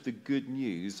carriers of the good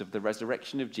news of the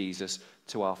resurrection of Jesus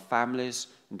to our families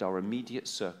and our immediate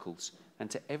circles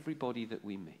and to everybody that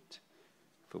we meet.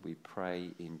 For we pray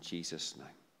in Jesus' name.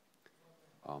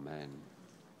 Amen.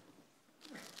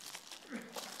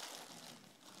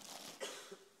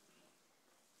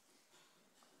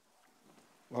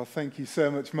 Well, thank you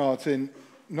so much, Martin.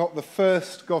 Not the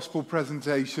first gospel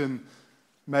presentation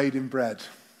made in bread,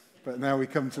 but now we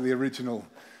come to the original.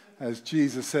 As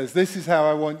Jesus says, this is how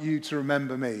I want you to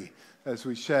remember me as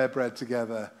we share bread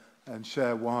together and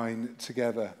share wine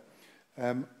together.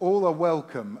 All are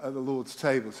welcome at the Lord's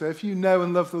table. So if you know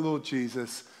and love the Lord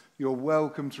Jesus, you're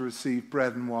welcome to receive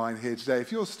bread and wine here today.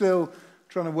 If you're still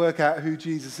trying to work out who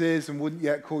Jesus is and wouldn't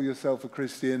yet call yourself a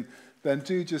Christian, then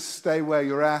do just stay where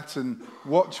you're at and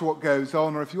watch what goes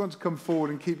on. Or if you want to come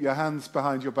forward and keep your hands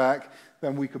behind your back,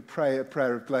 then we could pray a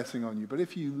prayer of blessing on you. But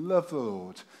if you love the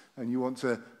Lord and you want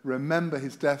to remember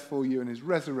his death for you and his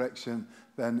resurrection,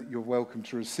 then you're welcome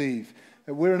to receive.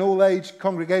 We're an all-age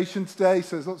congregation today,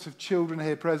 so there's lots of children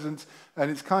here present, and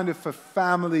it's kind of for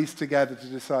families together to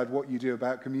decide what you do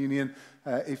about communion.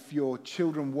 If your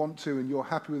children want to and you're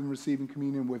happy with them receiving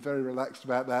communion, we're very relaxed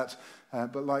about that.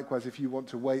 But likewise, if you want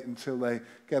to wait until they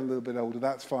get a little bit older,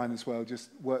 that's fine as well. Just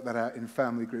work that out in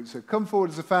family groups. So come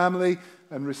forward as a family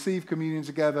and receive communion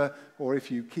together, or if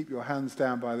you keep your hands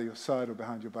down by your side or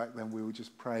behind your back, then we will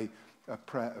just pray a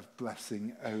prayer of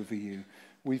blessing over you.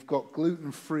 We've got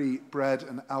gluten-free bread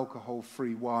and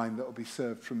alcohol-free wine that will be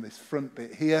served from this front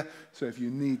bit here. So if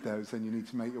you need those, then you need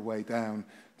to make your way down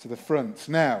to the front.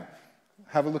 Now,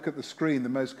 have a look at the screen, the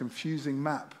most confusing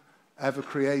map ever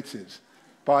created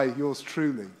by yours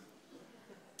truly.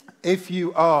 If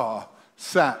you are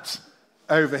sat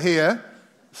over here,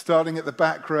 starting at the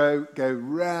back row, go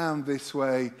round this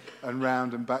way and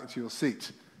round and back to your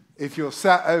seat. If you're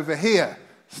sat over here,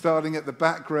 starting at the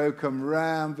back row, come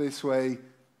round this way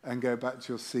and go back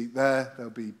to your seat there. There'll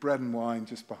be bread and wine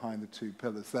just behind the two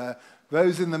pillars there.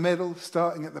 Those in the middle,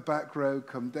 starting at the back row,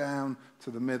 come down to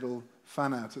the middle,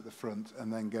 fan out at the front,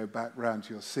 and then go back round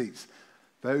to your seats.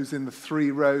 Those in the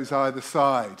 3 rows either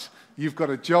side, you've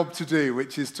got a job to do,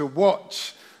 which is to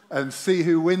watch and see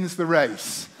who wins the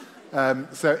race.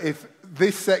 So if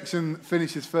this section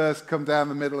finishes first, come down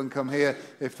the middle and come here.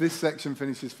 If this section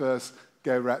finishes first,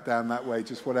 go right down that way,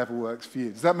 just whatever works for you.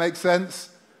 Does that make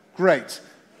sense? Great.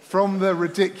 From the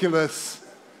ridiculous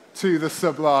to the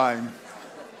sublime.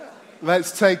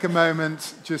 Let's take a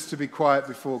moment just to be quiet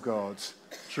before God,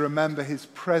 to remember his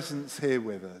presence here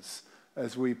with us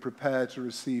as we prepare to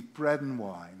receive bread and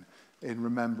wine in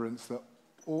remembrance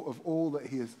of all that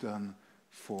he has done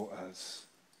for us.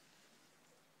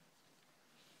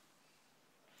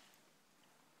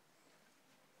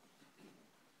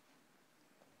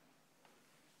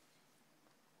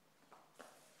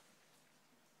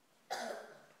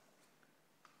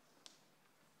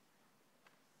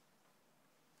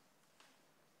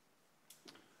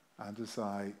 And as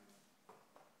I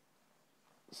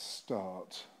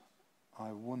start,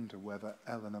 I wonder whether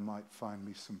Eleanor might find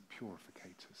me some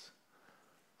purificators.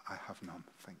 I have none,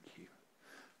 thank you.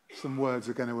 Some words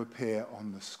are going to appear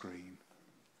on the screen.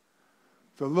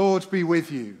 The Lord be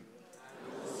with you.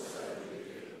 And also with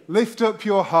you. Lift up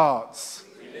your hearts.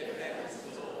 We lift them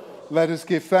to the Lord. Let us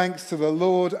give thanks to the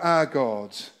Lord our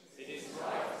God. It is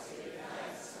right to give thanks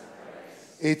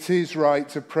It is right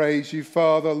to praise you,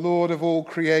 Father, Lord of all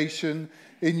creation.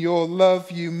 In your love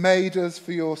you made us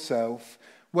for yourself.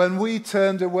 When we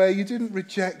turned away, you didn't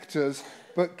reject us,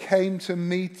 but came to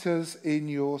meet us in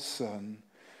your Son.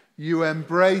 You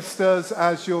embraced us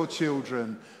as your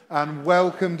children and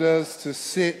welcomed us to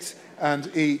sit and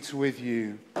eat with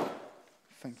you.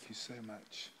 Thank you so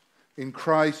much. In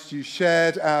Christ you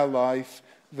shared our life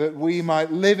that we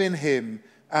might live in him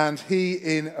and he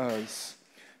in us.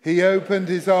 He opened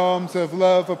his arms of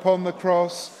love upon the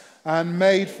cross and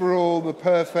made for all the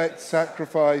perfect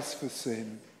sacrifice for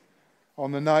sin.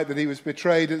 On the night that he was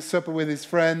betrayed at supper with his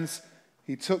friends,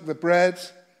 he took the bread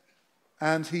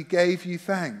and he gave you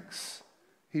thanks.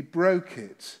 He broke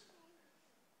it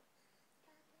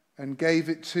and gave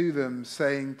it to them,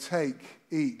 saying, "Take,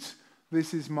 eat.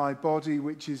 This is my body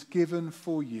which is given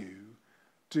for you.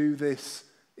 Do this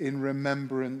in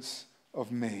remembrance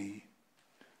of me."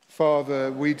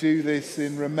 Father, we do this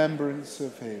in remembrance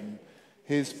of him.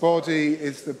 His body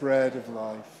is the bread of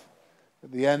life.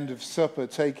 At the end of supper,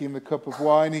 taking the cup of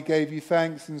wine, he gave you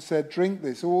thanks and said, "Drink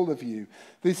this, all of you.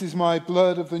 This is my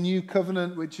blood of the new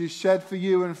covenant, which is shed for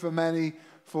you and for many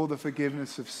for the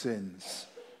forgiveness of sins.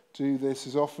 Do this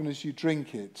as often as you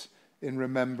drink it in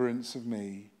remembrance of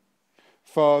me."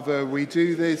 Father, we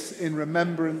do this in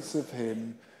remembrance of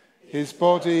him. His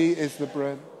body is the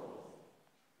bread.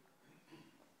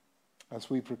 As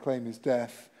we proclaim his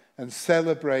death and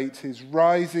celebrate his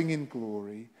rising in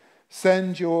glory,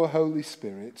 send your Holy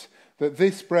Spirit, that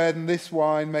this bread and this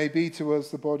wine may be to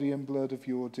us the body and blood of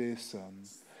your dear Son.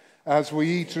 As we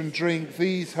eat and drink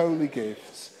these holy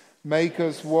gifts, make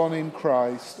us one in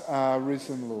Christ, our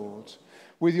risen Lord.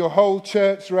 With your whole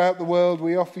church throughout the world,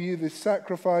 we offer you this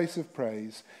sacrifice of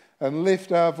praise and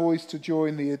lift our voice to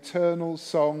join the eternal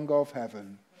song of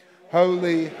heaven.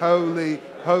 Holy, holy,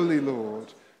 holy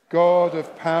Lord, God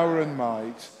of power and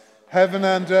might, heaven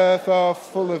and earth are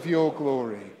full of your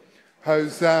glory.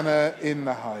 Hosanna in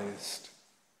the highest.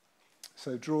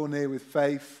 So draw near with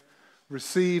faith,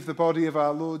 receive the body of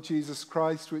our Lord Jesus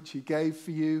Christ, which he gave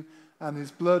for you, and his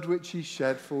blood which he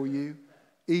shed for you.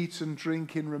 Eat and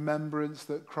drink in remembrance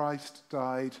that Christ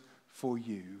died for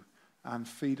you, and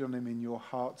feed on him in your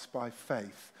hearts by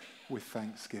faith with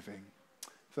thanksgiving.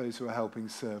 Those who are helping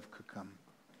serve could come.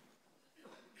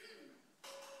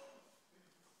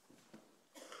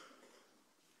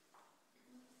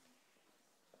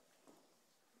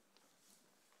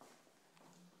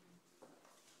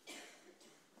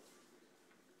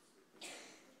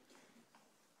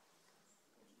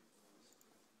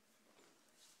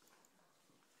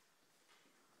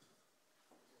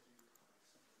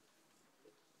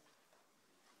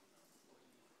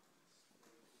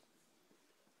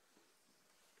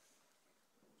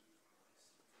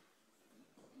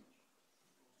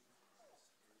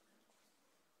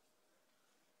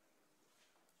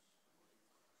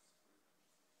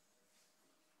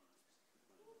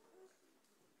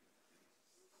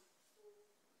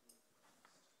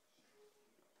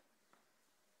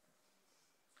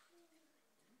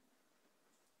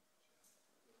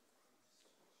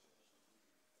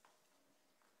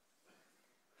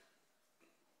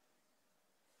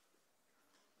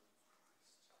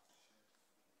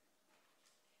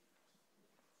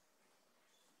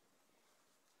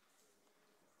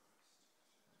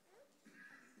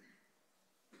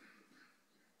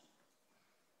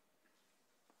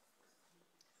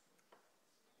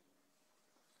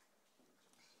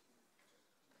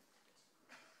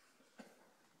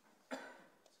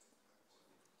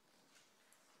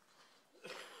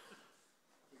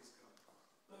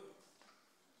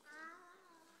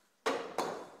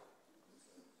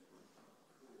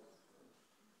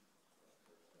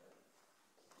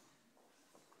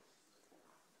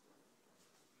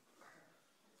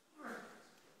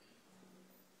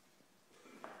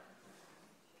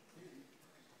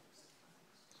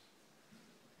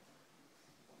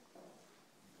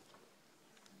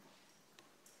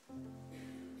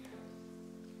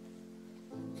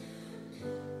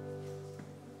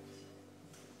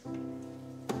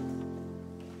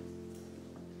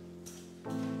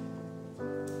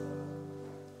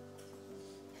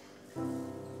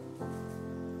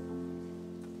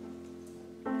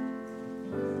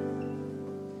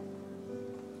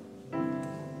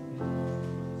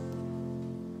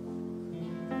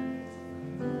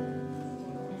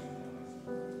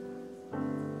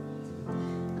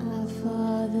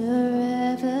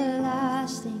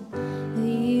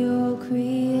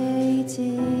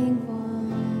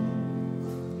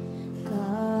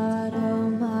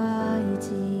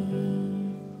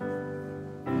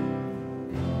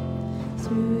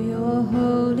 Through your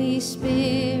Holy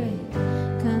Spirit,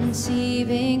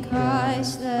 conceiving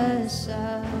Christ the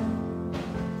Son,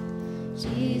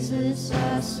 Jesus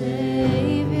our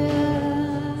Savior.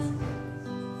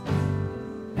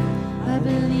 I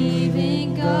believe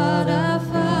in God our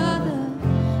Father,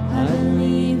 I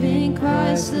believe in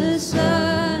Christ the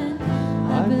Son,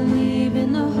 I believe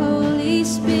in the Holy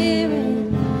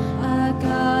Spirit, our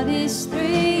God is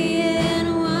three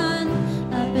in one.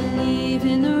 I believe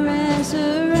in the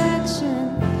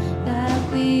resurrection,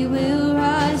 that we will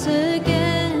rise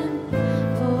again,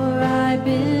 for I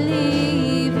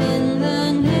believe in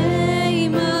the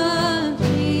name of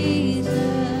Jesus.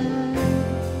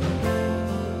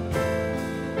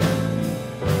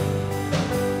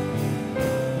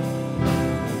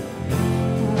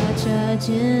 Our judge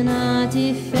and our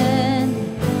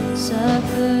defender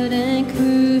suffered and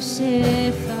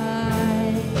crucified.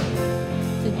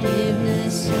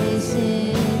 Forgiveness is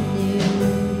in you.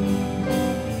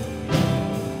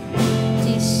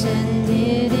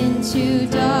 Descended into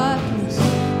darkness,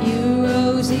 you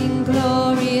rose in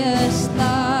glorious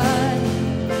light,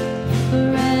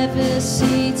 forever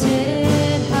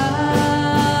seated high.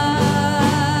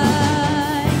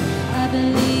 I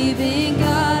believe in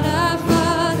God our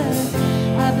Father,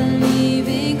 I believe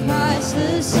in Christ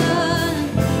the Son,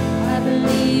 I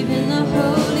believe in the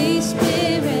Holy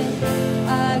Spirit,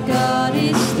 our God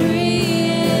is three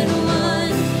in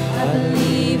one. I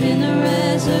believe in the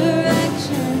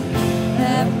resurrection,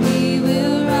 that we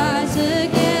will rise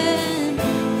again,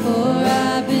 for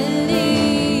I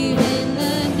believe in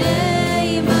the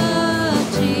name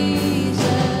of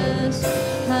Jesus.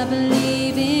 I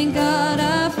believe in God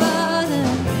our Father,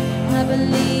 I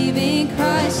believe in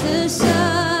Christ the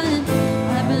Son,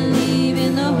 I believe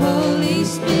in the Holy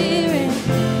Spirit,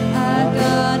 our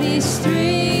God is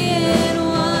three in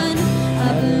one.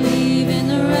 I believe in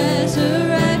the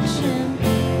resurrection,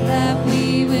 that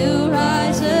we will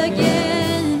rise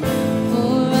again,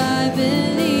 for I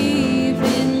believe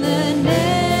in the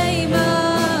name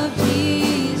of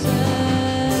Jesus.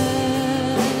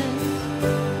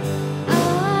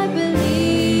 I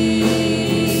believe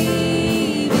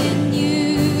in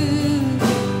you.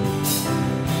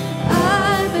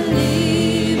 I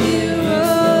believe you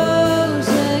rose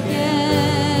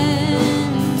again.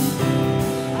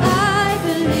 I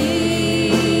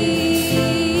believe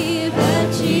that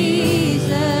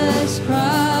Jesus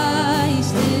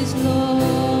Christ is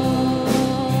Lord.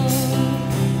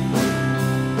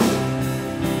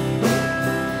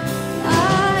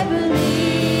 I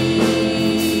believe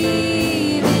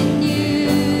in you.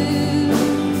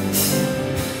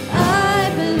 I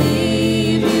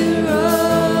believe you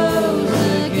rose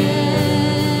again.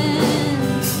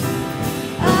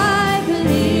 I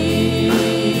believe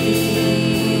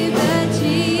that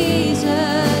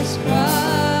Jesus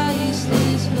Christ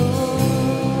is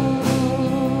Lord.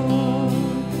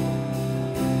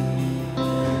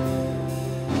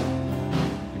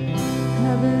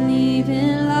 I believe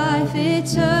in life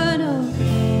eternal,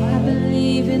 I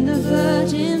believe in the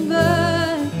virgin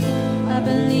birth, I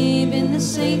believe in the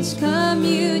saints'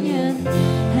 communion,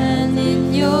 and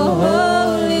in your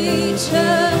holy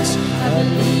church. I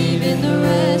believe in the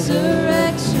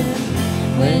resurrection,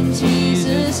 when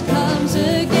Jesus comes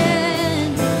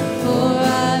again, for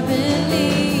I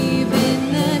believe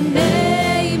in the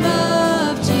name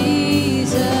of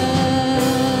Jesus.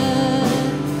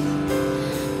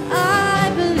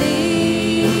 I believe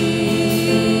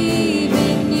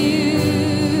in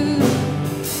you.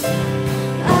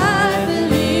 I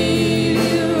believe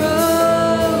you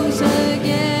rose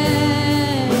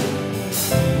again.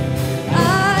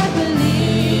 I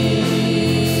believe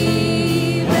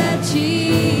that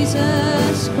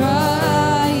Jesus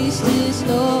Christ is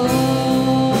Lord.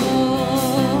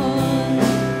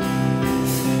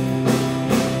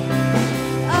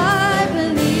 I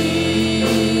believe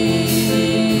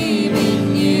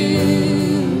in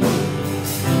you.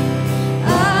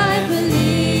 I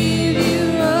believe you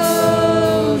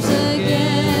rose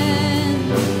again.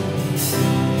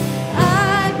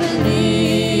 I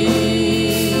believe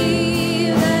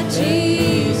that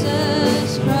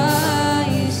Jesus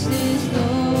Christ is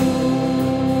Lord.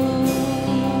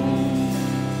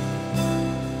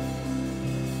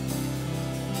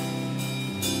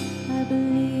 I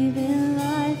believe in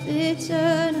life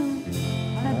eternal,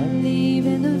 I believe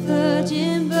in the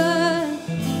virgin birth,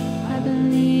 I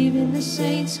believe in the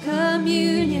saints'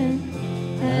 communion,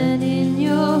 and in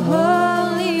your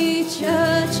holy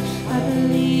church. I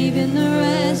believe in the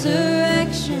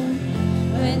resurrection,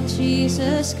 when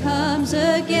Jesus comes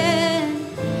again,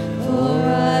 for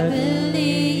I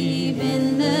believe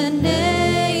in the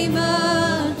name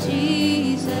of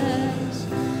Jesus.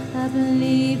 I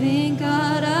believe in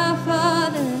God our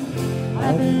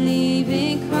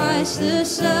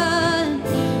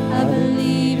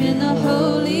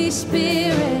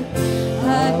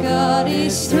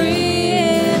is three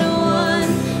in one.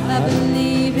 I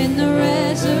believe in the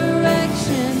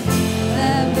resurrection,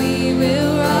 that we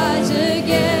will rise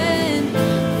again.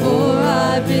 For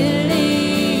I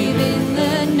believe in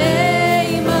the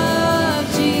name of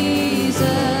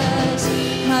Jesus.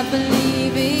 I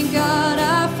believe in God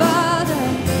our Father.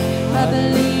 I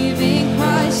believe in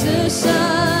Christ the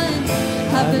Son.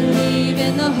 I believe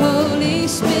in the Holy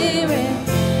Spirit.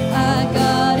 Our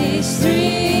God is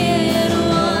three in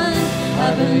one.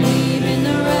 I believe in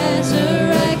the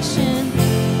resurrection,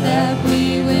 that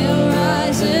we will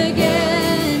rise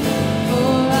again.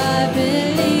 For I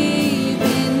believe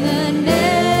in the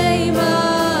name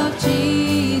of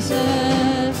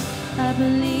Jesus. I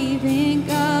believe in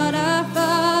God our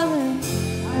Father.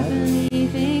 I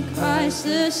believe in Christ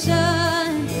the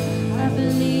Son. I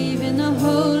believe in the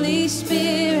Holy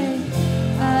Spirit.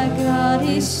 Our God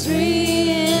is three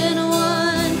in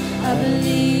one. I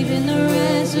believe in the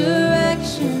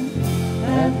resurrection,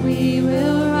 that we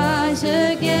will rise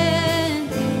again.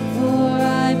 For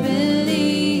I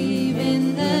believe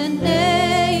in the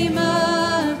name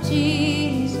of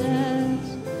Jesus.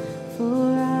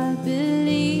 For I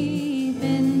believe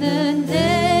in the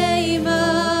name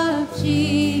of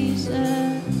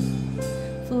Jesus.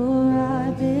 For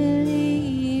I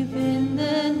believe in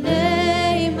the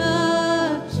name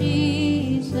of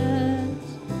Jesus.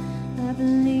 I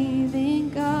believe in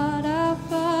God our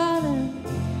Father.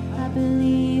 I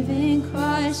believe in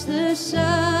Christ the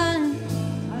Son.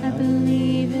 I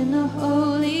believe in the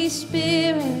Holy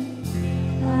Spirit.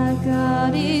 Our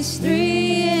God is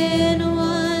three in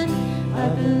one. I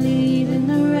believe in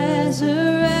the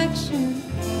resurrection,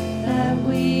 that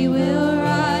we will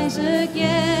rise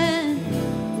again.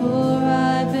 For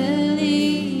I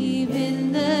believe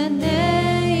in the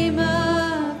name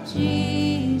of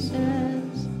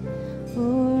Jesus.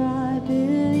 For I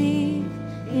believe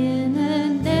in the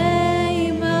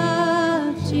name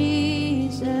of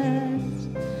Jesus.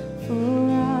 For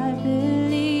I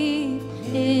believe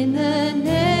in the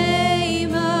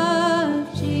name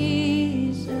of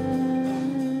Jesus.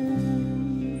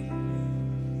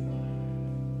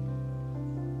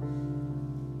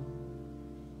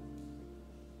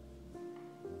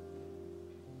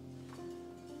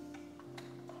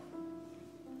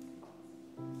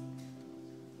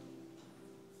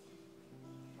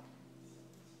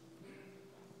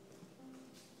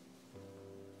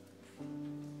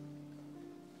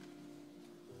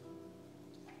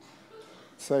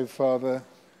 So,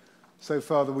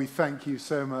 Father, we thank you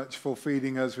so much for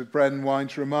feeding us with bread and wine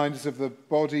to remind us of the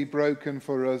body broken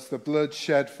for us, the blood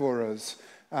shed for us,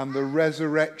 and the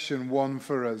resurrection won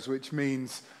for us, which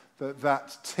means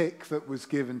that tick that was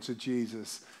given to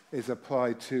Jesus is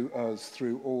applied to us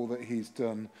through all that he's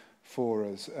done for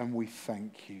us, and we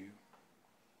thank you.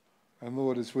 And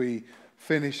Lord, as we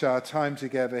finish our time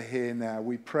together here now,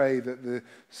 we pray that the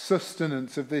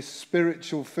sustenance of this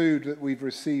spiritual food that we've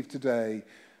received today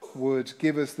would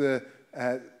give us the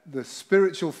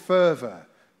spiritual fervor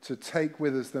to take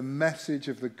with us the message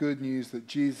of the good news that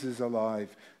Jesus is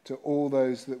alive to all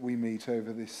those that we meet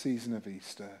over this season of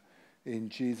Easter. In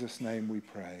Jesus' name we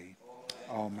pray.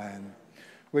 Amen.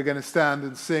 We're going to stand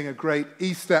and sing a great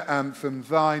Easter anthem,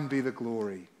 Thine Be the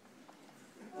Glory.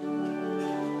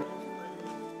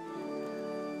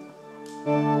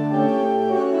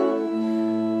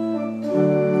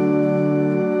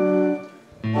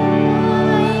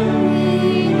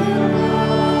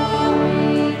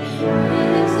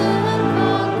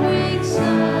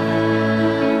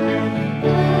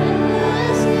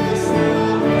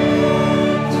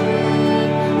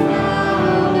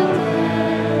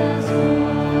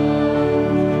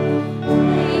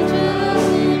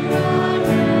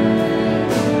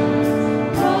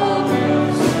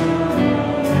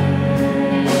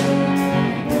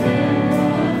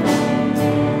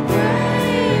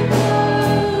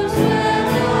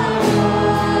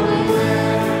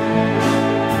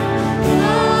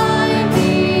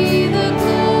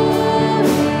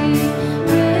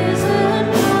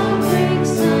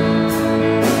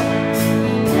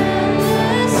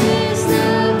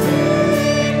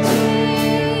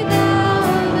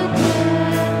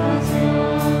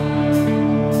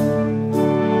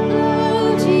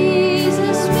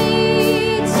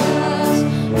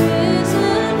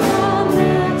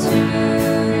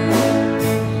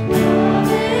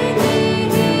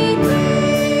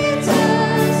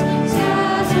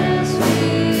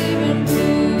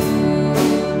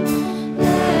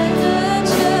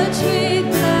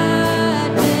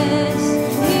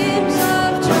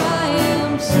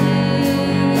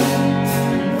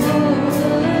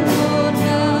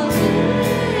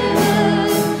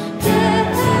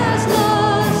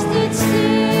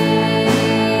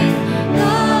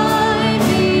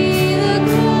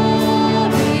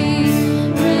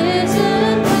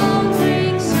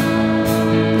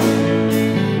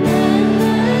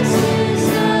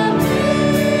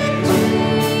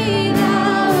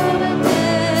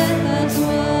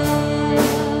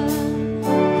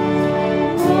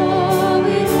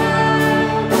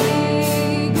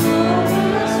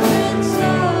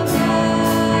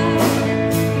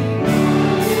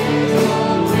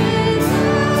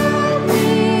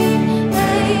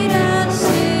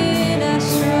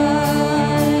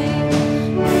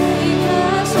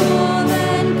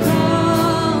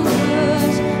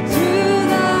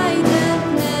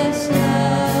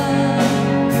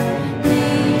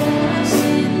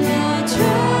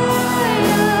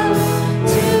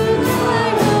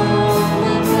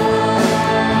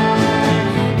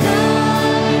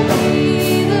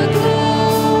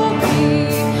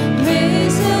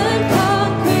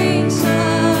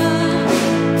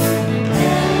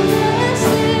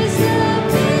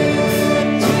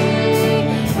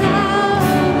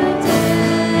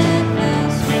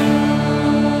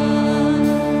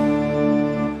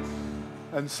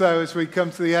 so as we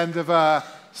come to the end of our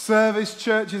service,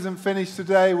 church isn't finished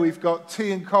today. We've got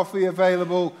tea and coffee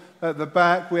available at the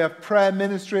back. We have prayer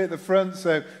ministry at the front,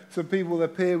 so some people will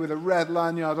appear with a red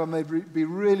lanyard on. They'd be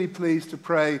really pleased to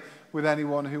pray with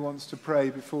anyone who wants to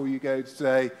pray before you go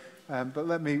today. But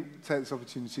let me take this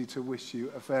opportunity to wish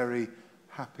you a very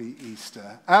happy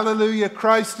Easter. Hallelujah,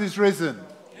 Christ is risen.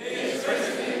 He is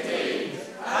risen indeed.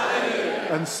 Hallelujah.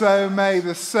 And so may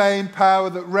the same power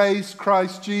that raised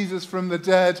Christ Jesus from the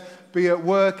dead be at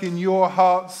work in your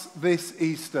hearts this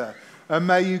Easter. And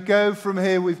may you go from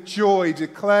here with joy,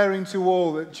 declaring to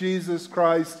all that Jesus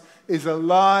Christ is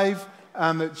alive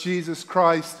and that Jesus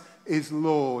Christ is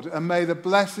Lord. And may the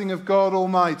blessing of God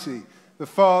Almighty, the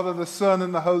Father, the Son,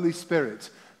 and the Holy Spirit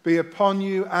be upon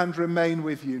you and remain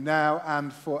with you now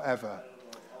and forever.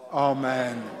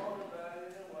 Amen.